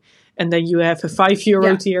anything. And then you have a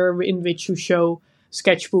 €5 tier in which you show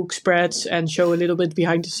sketchbook spreads and show a little bit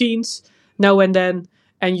behind the scenes now and then.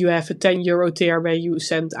 And you have a €10 tier where you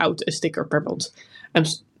send out a sticker per month. I'm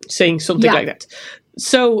saying something like that.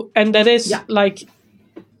 So, and that is like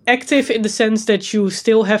active in the sense that you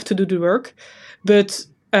still have to do the work. But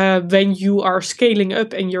when you are scaling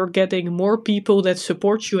up and you're getting more people that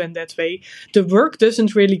support you in that way, the work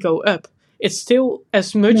doesn't really go up. It's still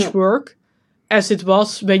as much work as it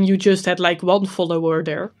was when you just had like one follower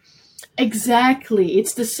there. Exactly.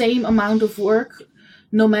 It's the same amount of work,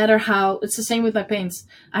 no matter how. It's the same with my paints.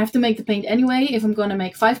 I have to make the paint anyway. If I'm going to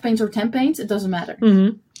make 5 paints or 10 paints, it doesn't matter.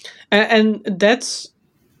 Mm-hmm. And that's,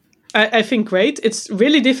 I think, great. It's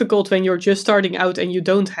really difficult when you're just starting out and you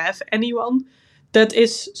don't have anyone that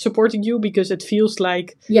is supporting you, because it feels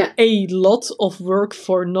like a lot of work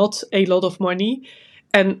for not a lot of money.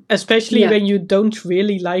 And especially when you don't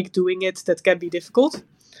really like doing it, that can be difficult.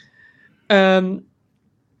 But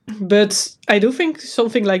I do think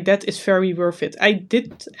something like that is very worth it. I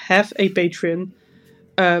did have a Patreon,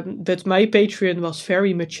 but my Patreon was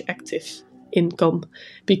very much active income,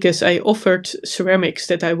 because I offered ceramics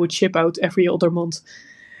that I would ship out every other month.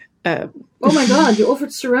 Oh my god, you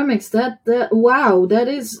offered ceramics. Wow, that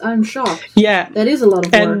is, I'm shocked. Yeah. That is a lot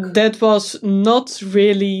of work. And that was not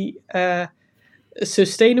really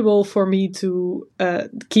sustainable for me to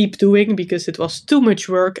keep doing, because it was too much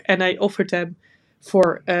work, and I offered them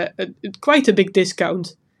for quite a big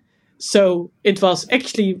discount. So it was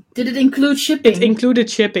actually... Did it include shipping? It included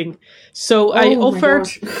shipping. So I offered...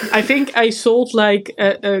 I think I sold like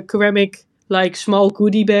a ceramic, like small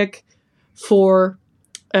goodie bag for...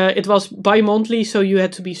 it was bi-monthly, so you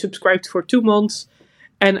had to be subscribed for 2 months.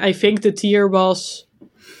 And I think the tier was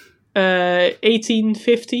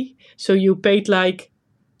 €18.50. So you paid like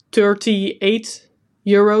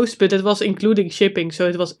 €38, but it was including shipping. So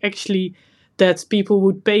it was actually that people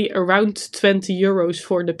would pay around €20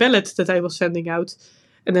 for the pallet that I was sending out.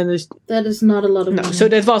 And then that is not a lot of money. So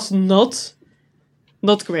that was not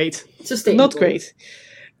great. Sustainable. Not great.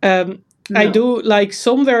 I do, like,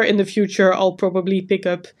 somewhere in the future, I'll probably pick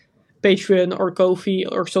up Patreon or Ko-fi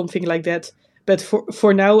or something like that. But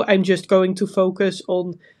for now, I'm just going to focus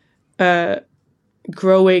on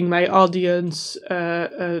growing my audience,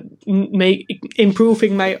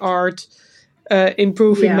 improving my art,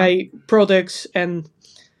 improving my products, and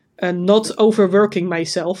not overworking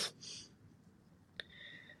myself.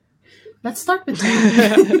 Let's start with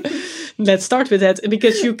that. Let's start with that,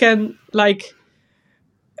 because you can, like...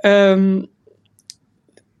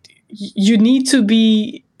 you need to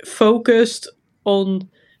be focused on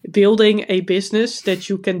building a business that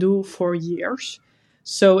you can do for years.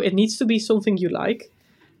 So it needs to be something you like,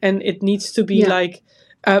 and it needs to be like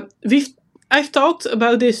I've talked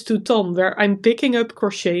about this to Tom, where I'm picking up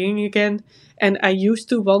crocheting again, and I used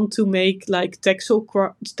to want to make like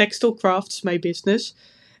textile crafts my business,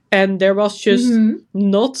 and there was just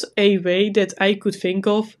not a way that I could think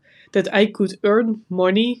of that I could earn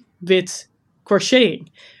money with crocheting,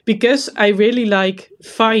 because I really like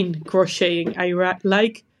fine crocheting. I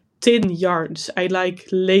like thin yarns. I like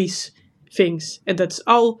lace things, and that's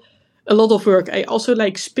all a lot of work. I also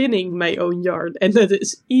like spinning my own yarn, and that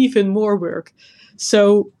is even more work.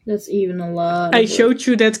 So that's even a lot. I showed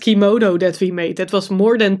you that kimono that we made. That was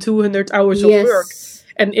more than 200 hours of work.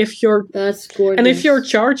 And if you're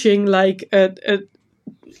charging like a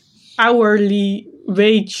hourly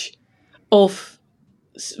wage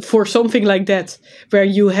for something like that, where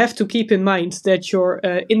you have to keep in mind that you're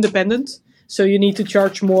independent, so you need to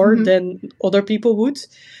charge more than other people would.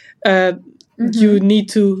 You need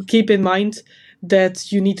to keep in mind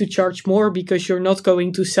that you need to charge more because you're not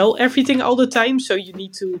going to sell everything all the time. So you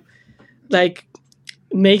need to like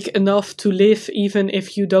make enough to live even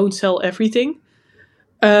if you don't sell everything.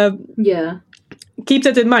 Keep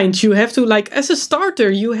that in mind. You have to, like, as a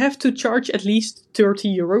starter, you have to charge at least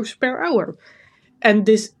 30 euros per hour. And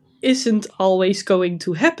this isn't always going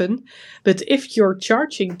to happen. But if you're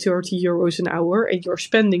charging 30 euros an hour and you're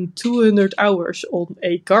spending 200 hours on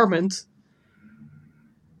a garment,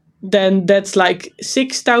 then that's like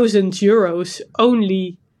 6,000 euros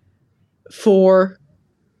only for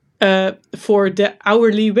the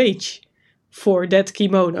hourly wage for that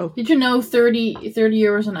kimono. Did you know 30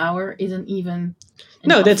 euros an hour isn't even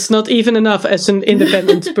enough? No, that's not even enough as an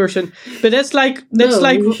independent person. But that's like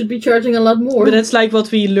you should be charging a lot more. But that's like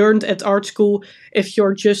what we learned at art school. If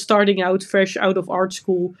you're just starting out fresh out of art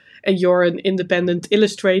school and you're an independent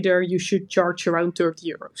illustrator, you should charge around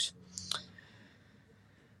 30 euros.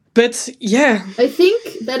 But yeah, I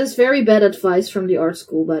think that is very bad advice from the art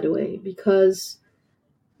school, by the way, because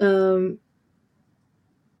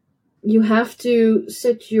you have to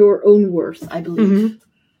set your own worth, I believe.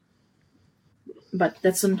 But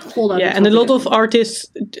that's a whole other topic. And a lot of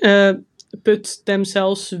artists put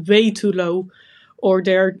themselves way too low, or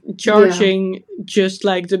they're charging just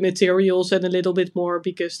like the materials and a little bit more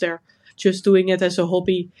because they're just doing it as a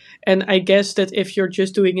hobby. And I guess that if you're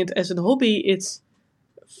just doing it as a hobby, it's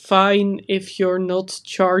fine if you're not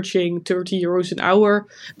charging 30 euros an hour,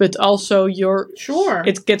 but also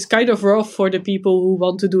it gets kind of rough for the people who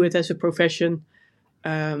want to do it as a profession,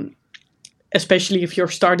 especially if you're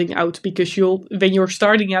starting out, because when you're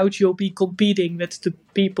starting out, you'll be competing with the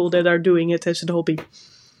people that are doing it as a hobby.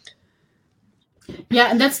 Yeah,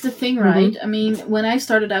 and that's the thing, right? I mean, when I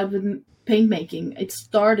started out with paint making, it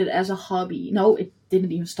started as a hobby. No, it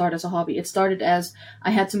didn't even start as a hobby. It started as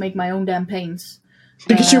I had to make my own damn paints.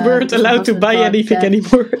 Because you weren't allowed to buy anything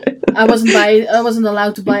anymore. I wasn't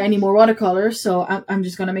allowed to buy any more watercolors, so I'm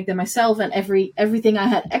just gonna make them myself. And everything I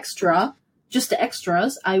had extra, just the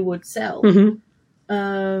extras, I would sell.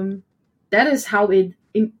 That is how it,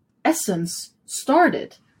 in essence,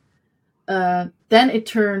 started. Then it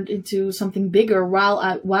turned into something bigger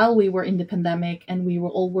while we were in the pandemic and we were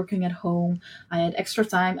all working at home. I had extra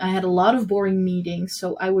time. I had a lot of boring meetings,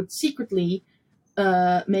 so I would secretly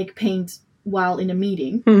make paint while in a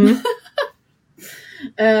meeting.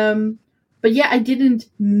 But yeah, I didn't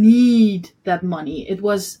need that money. It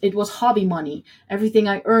was hobby money. Everything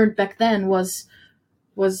I earned back then was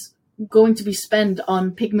going to be spent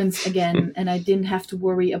on pigments again, and I didn't have to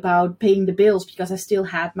worry about paying the bills because I still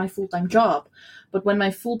had my full-time job. But when my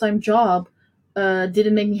full-time job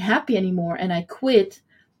didn't make me happy anymore and I quit,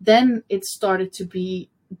 then it started to be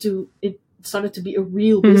a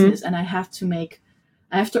real business, and I have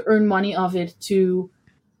to earn money of it to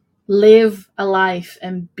live a life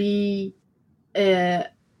and be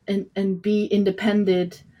and be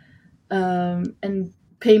independent, and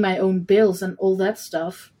pay my own bills and all that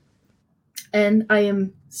stuff. And I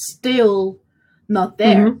am still not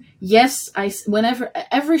there. Yes, whenever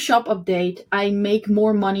every shop update, I make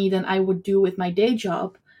more money than I would do with my day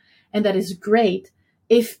job, and that is great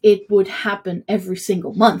if it would happen every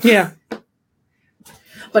single month. Yeah.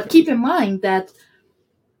 But keep in mind that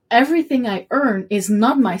everything I earn is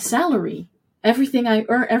not my salary. Everything I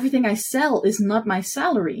earn, everything I sell is not my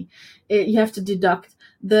salary. You have to deduct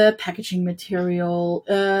the packaging material,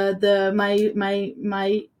 my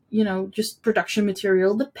just production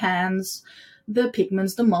material, the pans, the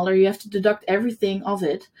pigments, the muller. You have to deduct everything of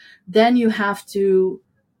it. Then you have to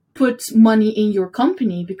put money in your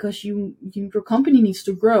company because your company needs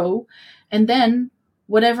to grow. And then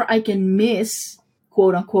whatever I can miss,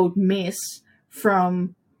 quote unquote, miss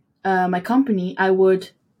from my company, I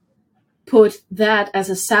would put that as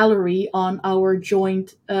a salary on our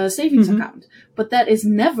joint savings account. But that is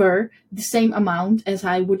never the same amount as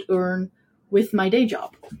I would earn with my day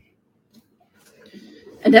job.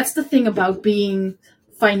 And that's the thing about being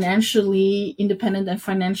financially independent and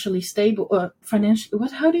financially stable.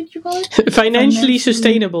 How did you call it? Financially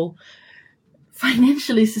sustainable.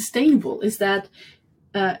 Financially sustainable is that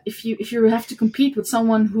if you have to compete with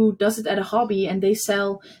someone who does it at a hobby and they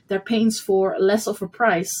sell their paints for less of a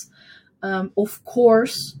price, of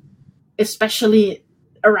course, especially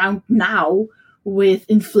around now with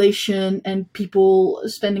inflation and people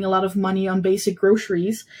spending a lot of money on basic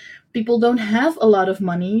groceries, people don't have a lot of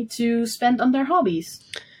money to spend on their hobbies.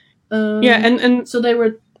 And so they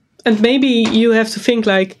were, and maybe you have to think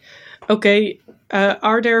like, okay,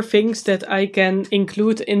 are there things that I can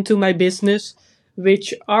include into my business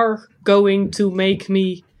which are going to make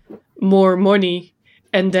me more money,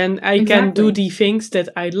 and then I can do the things that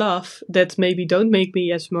I love that maybe don't make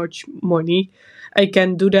me as much money. I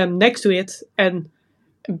can do them next to it and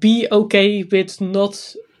be okay with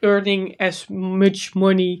not earning as much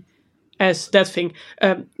money as that thing.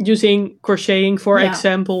 Using crocheting, for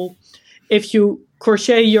example, if you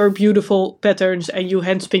crochet your beautiful patterns and you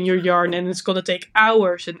hand spin your yarn and it's going to take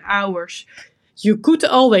hours and hours, you could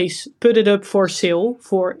always put it up for sale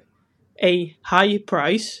for a high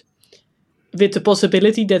price with the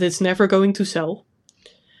possibility that it's never going to sell.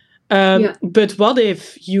 But what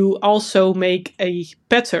if you also make a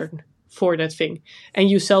pattern for that thing and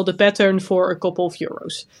you sell the pattern for a couple of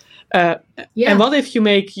euros? And what if you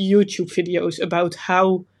make YouTube videos about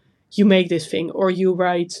how you make this thing, or you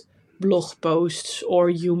write blog posts, or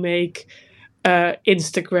you make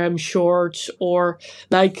Instagram shorts, or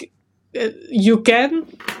like you can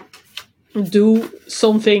do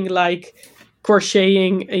something like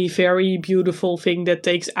crocheting a very beautiful thing that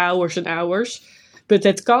takes hours and hours, but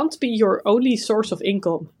that can't be your only source of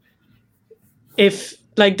income. If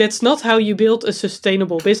like that's not how you build a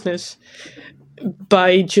sustainable business,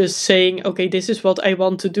 by just saying, okay, this is what I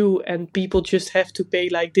want to do and people just have to pay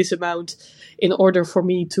like this amount in order for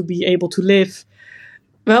me to be able to live.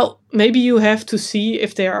 Well, maybe you have to see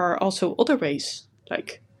if there are also other ways.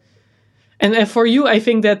 Like, and for you, I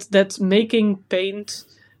think that making paint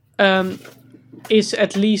is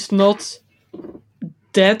at least not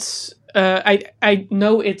that. I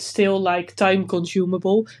know it's still like time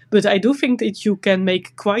consumable, but I do think that you can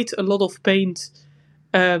make quite a lot of paint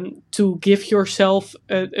to give yourself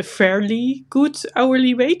a fairly good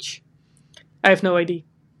hourly wage. I have no idea.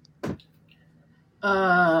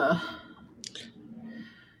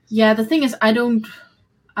 Yeah, the thing is, I don't.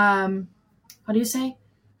 How do you say?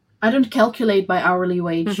 I don't calculate by hourly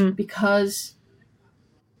wage because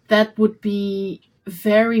that would be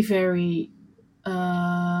very, very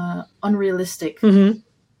unrealistic in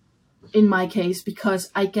my case,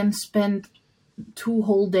 because I can spend 2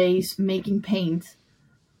 whole days making paint.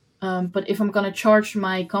 But if I'm going to charge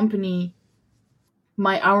my company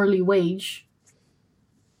my hourly wage,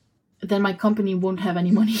 then my company won't have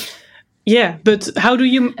any money. Yeah, but how do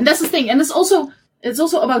you... And that's the thing. And it's also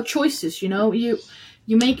about choices, you know? You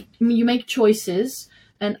make choices,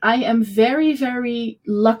 and I am very, very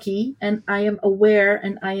lucky, and I am aware,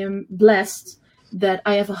 and I am blessed that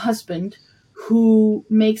I have a husband who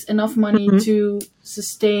makes enough money to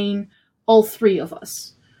sustain all 3 of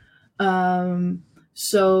us.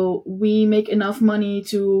 So we make enough money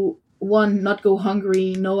to, one, not go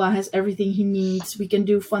hungry. Noah has everything he needs. We can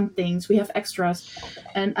do fun things. We have extras,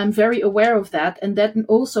 and I'm very aware of that. And that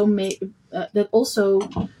also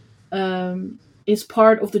is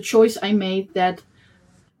part of the choice I made, that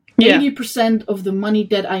 80% of the money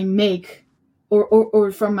that I make,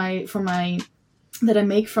 or from my that I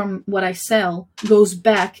make from what I sell, goes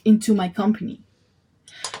back into my company,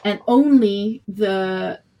 and only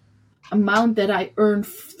the amount that I earn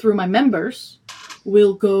through my members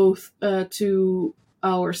will go to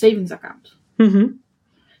our savings account.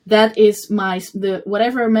 That is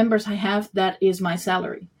whatever members I have, that is my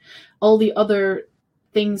salary. All the other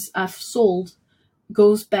things I've sold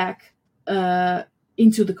goes back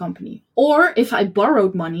into the company. Or if I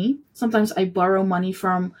borrowed money, sometimes I borrow money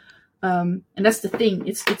from, and that's the thing.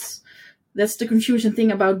 That's the confusion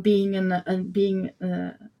thing about being an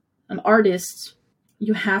artist.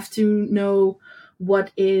 You have to know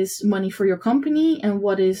what is money for your company and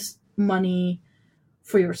what is money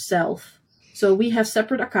for yourself. So we have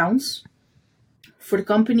separate accounts for the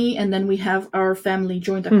company, and then we have our family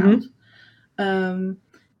joint account.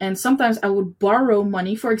 And sometimes I would borrow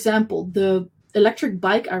money. For example, the electric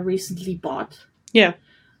bike I recently bought. Yeah.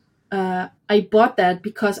 I bought that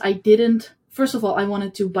because I didn't... First of all, I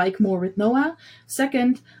wanted to bike more with Noah.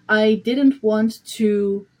 Second, I didn't want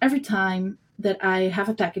to... Every time that I have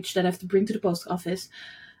a package that I have to bring to the post office,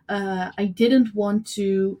 I didn't want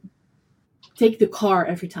to take the car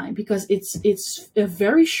every time, because it's a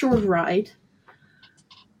very short ride,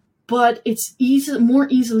 but it's more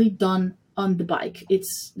easily done on the bike.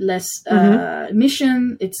 It's less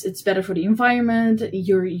emission. It's better for the environment.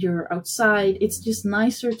 You're outside. It's just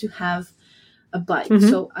nicer to have a bike.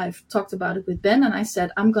 So I've talked about it with Ben, and I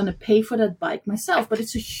said I'm gonna pay for that bike myself, but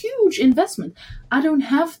it's a huge investment. I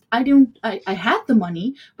had the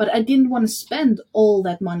money, but I didn't want to spend all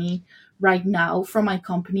that money right now from my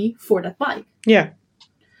company for that bike. Yeah.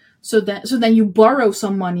 So then you borrow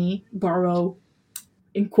some money,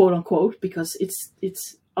 in quote unquote, because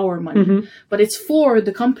it's our money, but it's for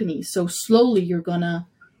the company. So slowly you're gonna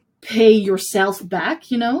pay yourself back,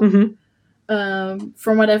 you know.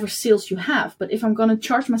 from whatever sales you have. But if I'm going to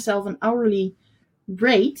charge myself an hourly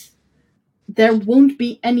rate, there won't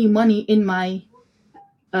be any money in my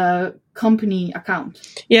company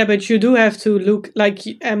account. Yeah, but you do have to look, like,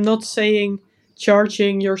 I'm not saying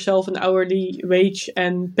charging yourself an hourly wage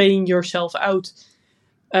and paying yourself out.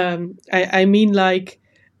 I mean, like,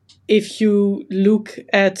 if you look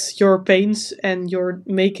at your pains and you're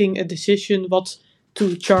making a decision what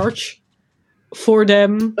to charge for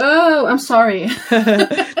them. Oh, I'm sorry.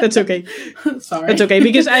 That's okay. Sorry. That's okay,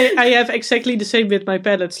 because I have exactly the same with my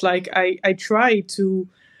pellets. Like, I try to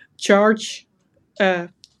charge 20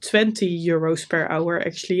 euros per hour,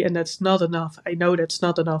 actually, and that's not enough. I know that's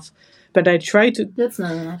not enough. But I try to... That's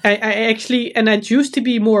not enough. I actually... And it used to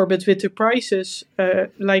be more, but with the prices,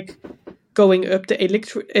 like... going up, the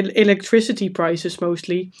electricity prices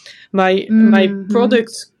mostly, my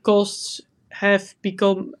product costs have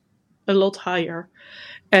become a lot higher,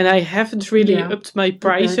 and I haven't really upped my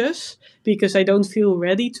prices because I don't feel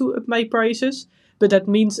ready to up my prices, but that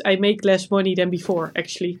means I make less money than before,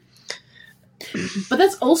 actually. But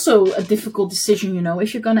that's also a difficult decision,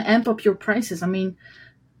 if you're going to amp up your prices. I mean,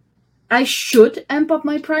 I should amp up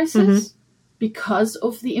my prices because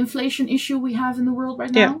of the inflation issue we have in the world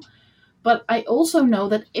right now. But I also know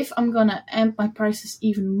that if I'm going to amp my prices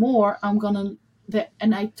even more, I'm going to,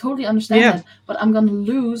 and I totally understand that, but I'm going to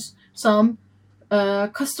lose some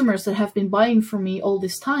customers that have been buying from me all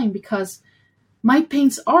this time because my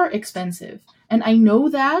paints are expensive. And I know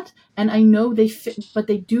that, and I know they fit, but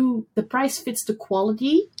the price fits the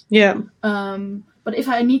quality. Yeah. But if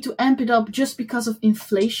I need to amp it up just because of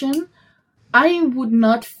inflation, I would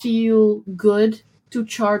not feel good to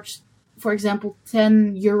charge, for example,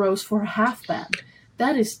 10 euros for a half band.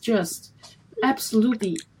 That is just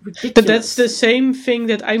absolutely ridiculous. But that's the same thing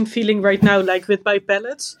that I'm feeling right now, like with my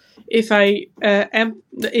pellets. If I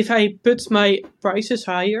put my prices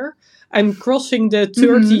higher, I'm crossing the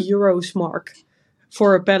 30 euros mark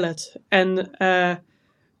for a pellet. And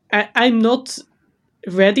I'm not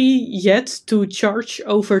ready yet to charge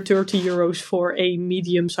over 30 euros for a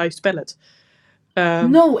medium-sized pellet.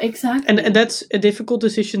 No, exactly. And that's a difficult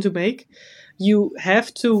decision to make. You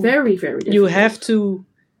have to... Very, very difficult. You have to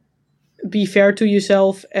be fair to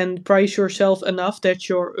yourself and price yourself enough that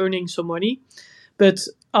you're earning some money. But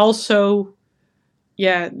also,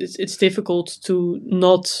 it's difficult to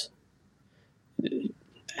not...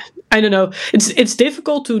 I don't know. It's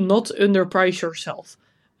difficult to not underprice yourself.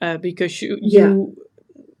 Because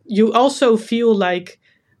you also feel like,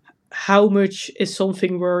 how much is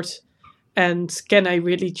something worth? And can I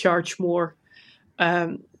really charge more?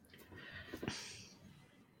 And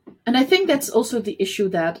I think that's also the issue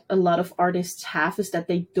that a lot of artists have, is that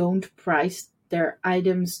they don't price their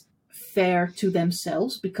items fair to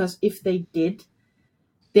themselves, because if they did,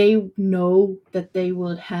 they know that they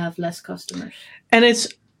would have less customers. And it's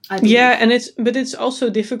but it's also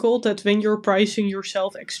difficult that when you're pricing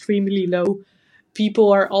yourself extremely low,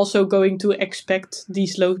 people are also going to expect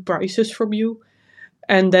these low prices from you.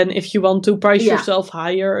 And then if you want to price yourself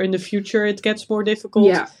higher in the future, it gets more difficult.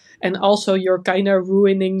 Yeah. And also you're kind of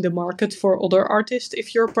ruining the market for other artists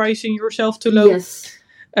if you're pricing yourself too low. Yes.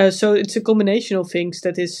 So it's a combination of things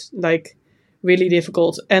that is like really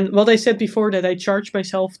difficult. And what I said before, that I charge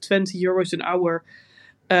myself 20 euros an hour,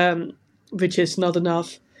 which is not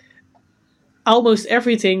enough. Almost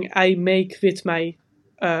everything I make with my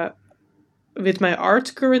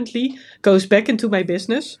art currently goes back into my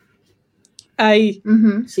business. I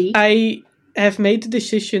have made the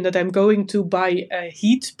decision that I'm going to buy a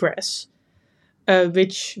heat press,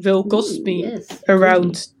 which will cost me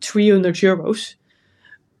around 300 euros,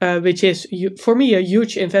 which is, for me, a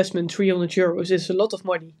huge investment. 300 euros is a lot of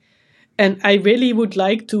money. And I really would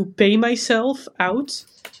like to pay myself out,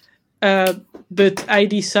 but I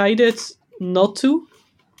decided not to.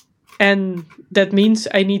 And that means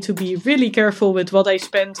I need to be really careful with what I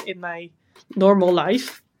spend in my normal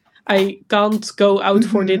life. I can't go out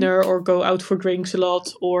for dinner or go out for drinks a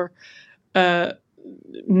lot or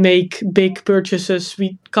make big purchases.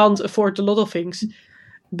 We can't afford a lot of things.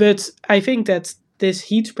 But I think that this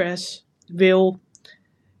heat press will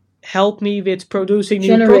help me with producing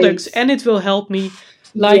new products. And it will help me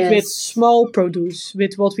with small produce,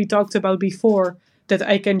 with what we talked about before, that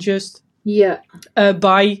I can just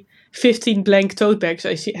buy 15 blank tote bags.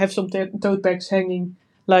 I have some tote bags hanging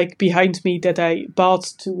like behind me that I bought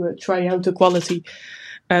to try out the quality.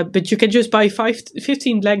 But you can just buy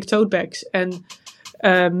 15 blank tote bags and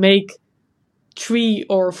make 3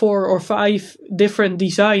 or 4 or 5 different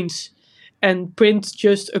designs and print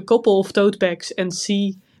just a couple of tote bags and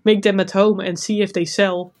make them at home and see if they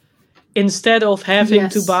sell. instead of having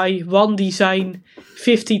to Yes. buy one design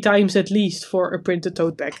 50 times at least for a printed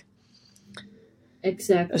tote bag.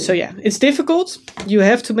 Exactly. So yeah, it's difficult. You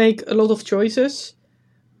have to make a lot of choices.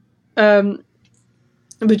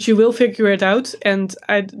 But you will figure it out. And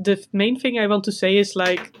the main thing I want to say is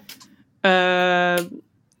like,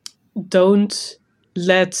 don't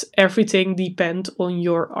let everything depend on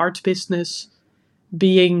your art business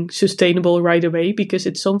being sustainable right away, because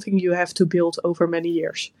it's something you have to build over many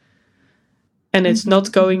years. And it's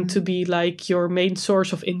not going to be like your main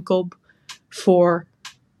source of income for,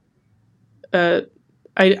 I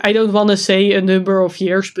don't want to say a number of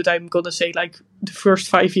years, but I'm going to say like the first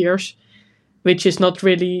 5 years, which is not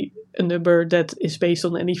really a number that is based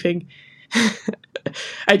on anything.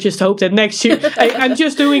 I just hope that next year, I'm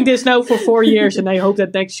just doing this now for 4 years, and I hope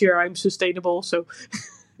that next year I'm sustainable. So,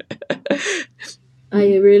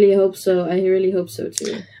 I really hope so. I really hope so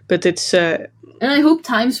too. But it's and I hope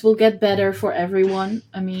times will get better for everyone.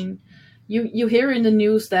 I mean, you hear in the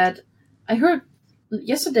news that I heard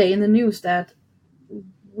yesterday in the news that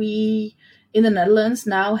we in the Netherlands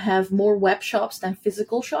now have more web shops than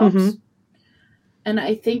physical shops. And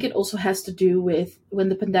I think it also has to do with when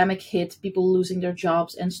the pandemic hit, people losing their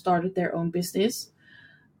jobs and started their own business.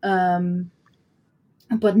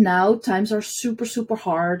 But now times are super, super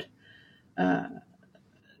hard.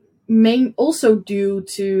 Also due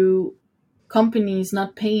to companies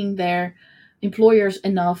not paying their employers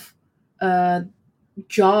enough.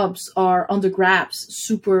 Jobs are on the grabs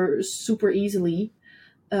super, super easily.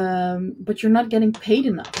 But you're not getting paid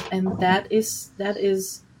enough. And that is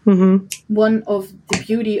one of the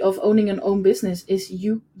beauty of owning an own business is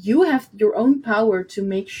you have your own power to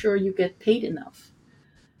make sure you get paid enough.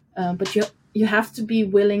 But you have to be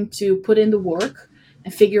willing to put in the work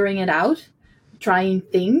and figuring it out, trying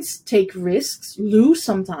things, take risks, lose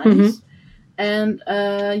sometimes, and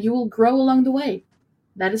you will grow along the way.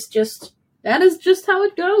 That is just how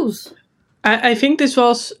it goes. I think this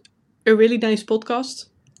was a really nice podcast.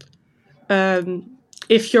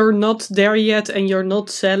 If you're not there yet and you're not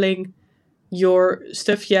selling your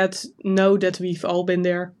stuff yet, know that we've all been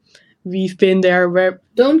there. We've been there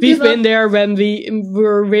there when we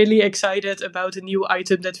were really excited about a new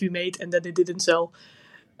item that we made and then it didn't sell.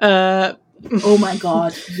 Oh my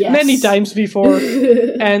god, yes. Many times before.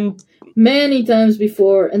 Many times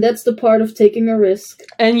before, and that's the part of taking a risk.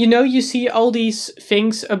 And you see all these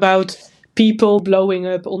things about people blowing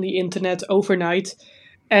up on the internet overnight.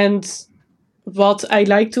 And what I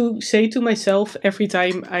like to say to myself every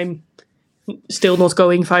time, I'm still not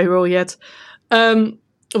going viral yet.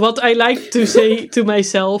 What I like to say to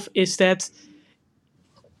myself is that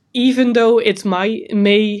even though it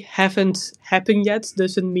may haven't happened yet,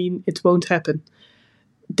 doesn't mean it won't happen.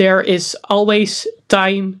 There is always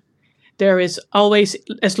time. There is always,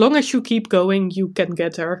 as long as you keep going, you can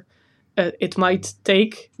get there. It might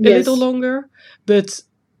take a little longer, but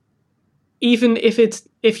even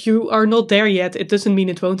if you are not there yet, it doesn't mean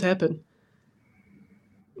it won't happen.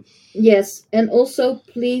 Yes, and also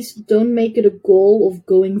please don't make it a goal of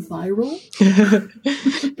going viral.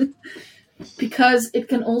 Because it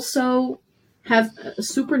can also have a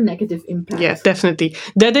super negative impact. Yeah, definitely.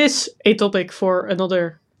 That is a topic for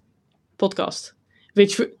another podcast,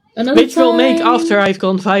 which we'll make after I've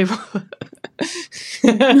gone viral.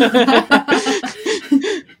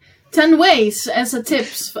 10 ways as 10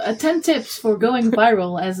 tips for going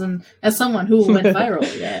viral as someone who went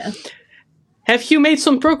viral. Yeah. Have you made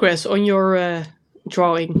some progress on your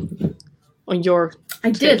drawing? On your I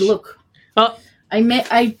did. Look. Oh.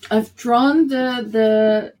 I've drawn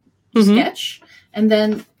the sketch, and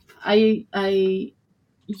then I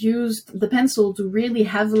used the pencil to really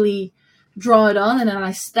heavily draw it on, and then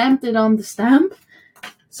I stamped it on the stamp,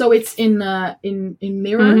 so it's in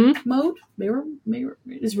mirror mode. Mirror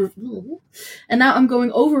is and now I'm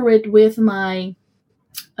going over it with my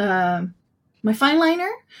my fine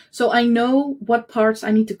liner, so I know what parts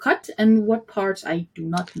I need to cut and what parts I do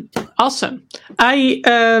not need to cut. Awesome.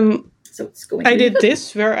 So it's going. I did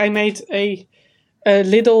this where I made a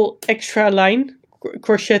little extra line,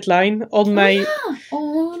 crochet line on my. Yeah.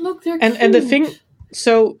 Oh, look, they're cute. And the thing,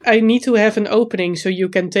 so I need to have an opening so you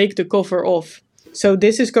can take the cover off. So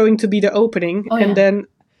this is going to be the opening, and then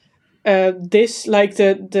this, like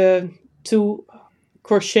the two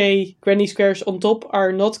crochet granny squares on top,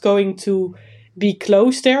 are not going to be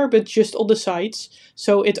closed there, but just on the sides.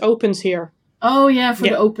 So it opens here. Oh yeah, for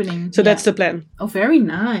the opening. So that's the plan. Oh, very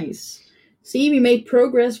nice. See, we made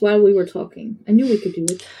progress while we were talking. I knew we could do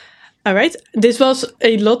it. All right. This was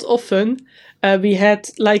a lot of fun. We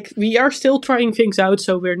are still trying things out,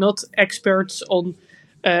 so we're not experts on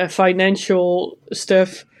financial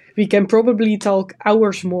stuff. we can probably talk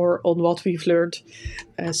hours more on what we've learned.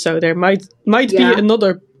 So there might be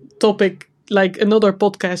another topic, like another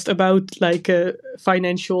podcast about like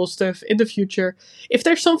financial stuff in the future. If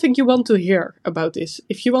there's something you want to hear about this,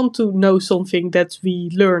 if you want to know something that we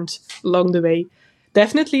learned along the way,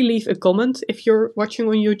 definitely leave a comment if you're watching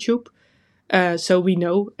on YouTube, so we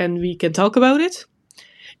know and we can talk about it.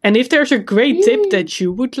 And if there's a great tip that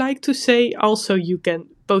you would like to say, also you can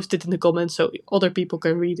post it in the comments so other people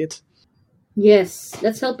can read it. Yes,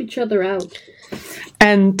 let's help each other out.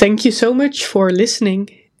 And thank you so much for listening,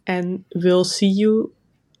 and we'll see you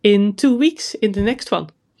in 2 weeks in the next one.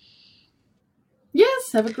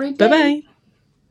 Yes, have a great day. Bye-bye.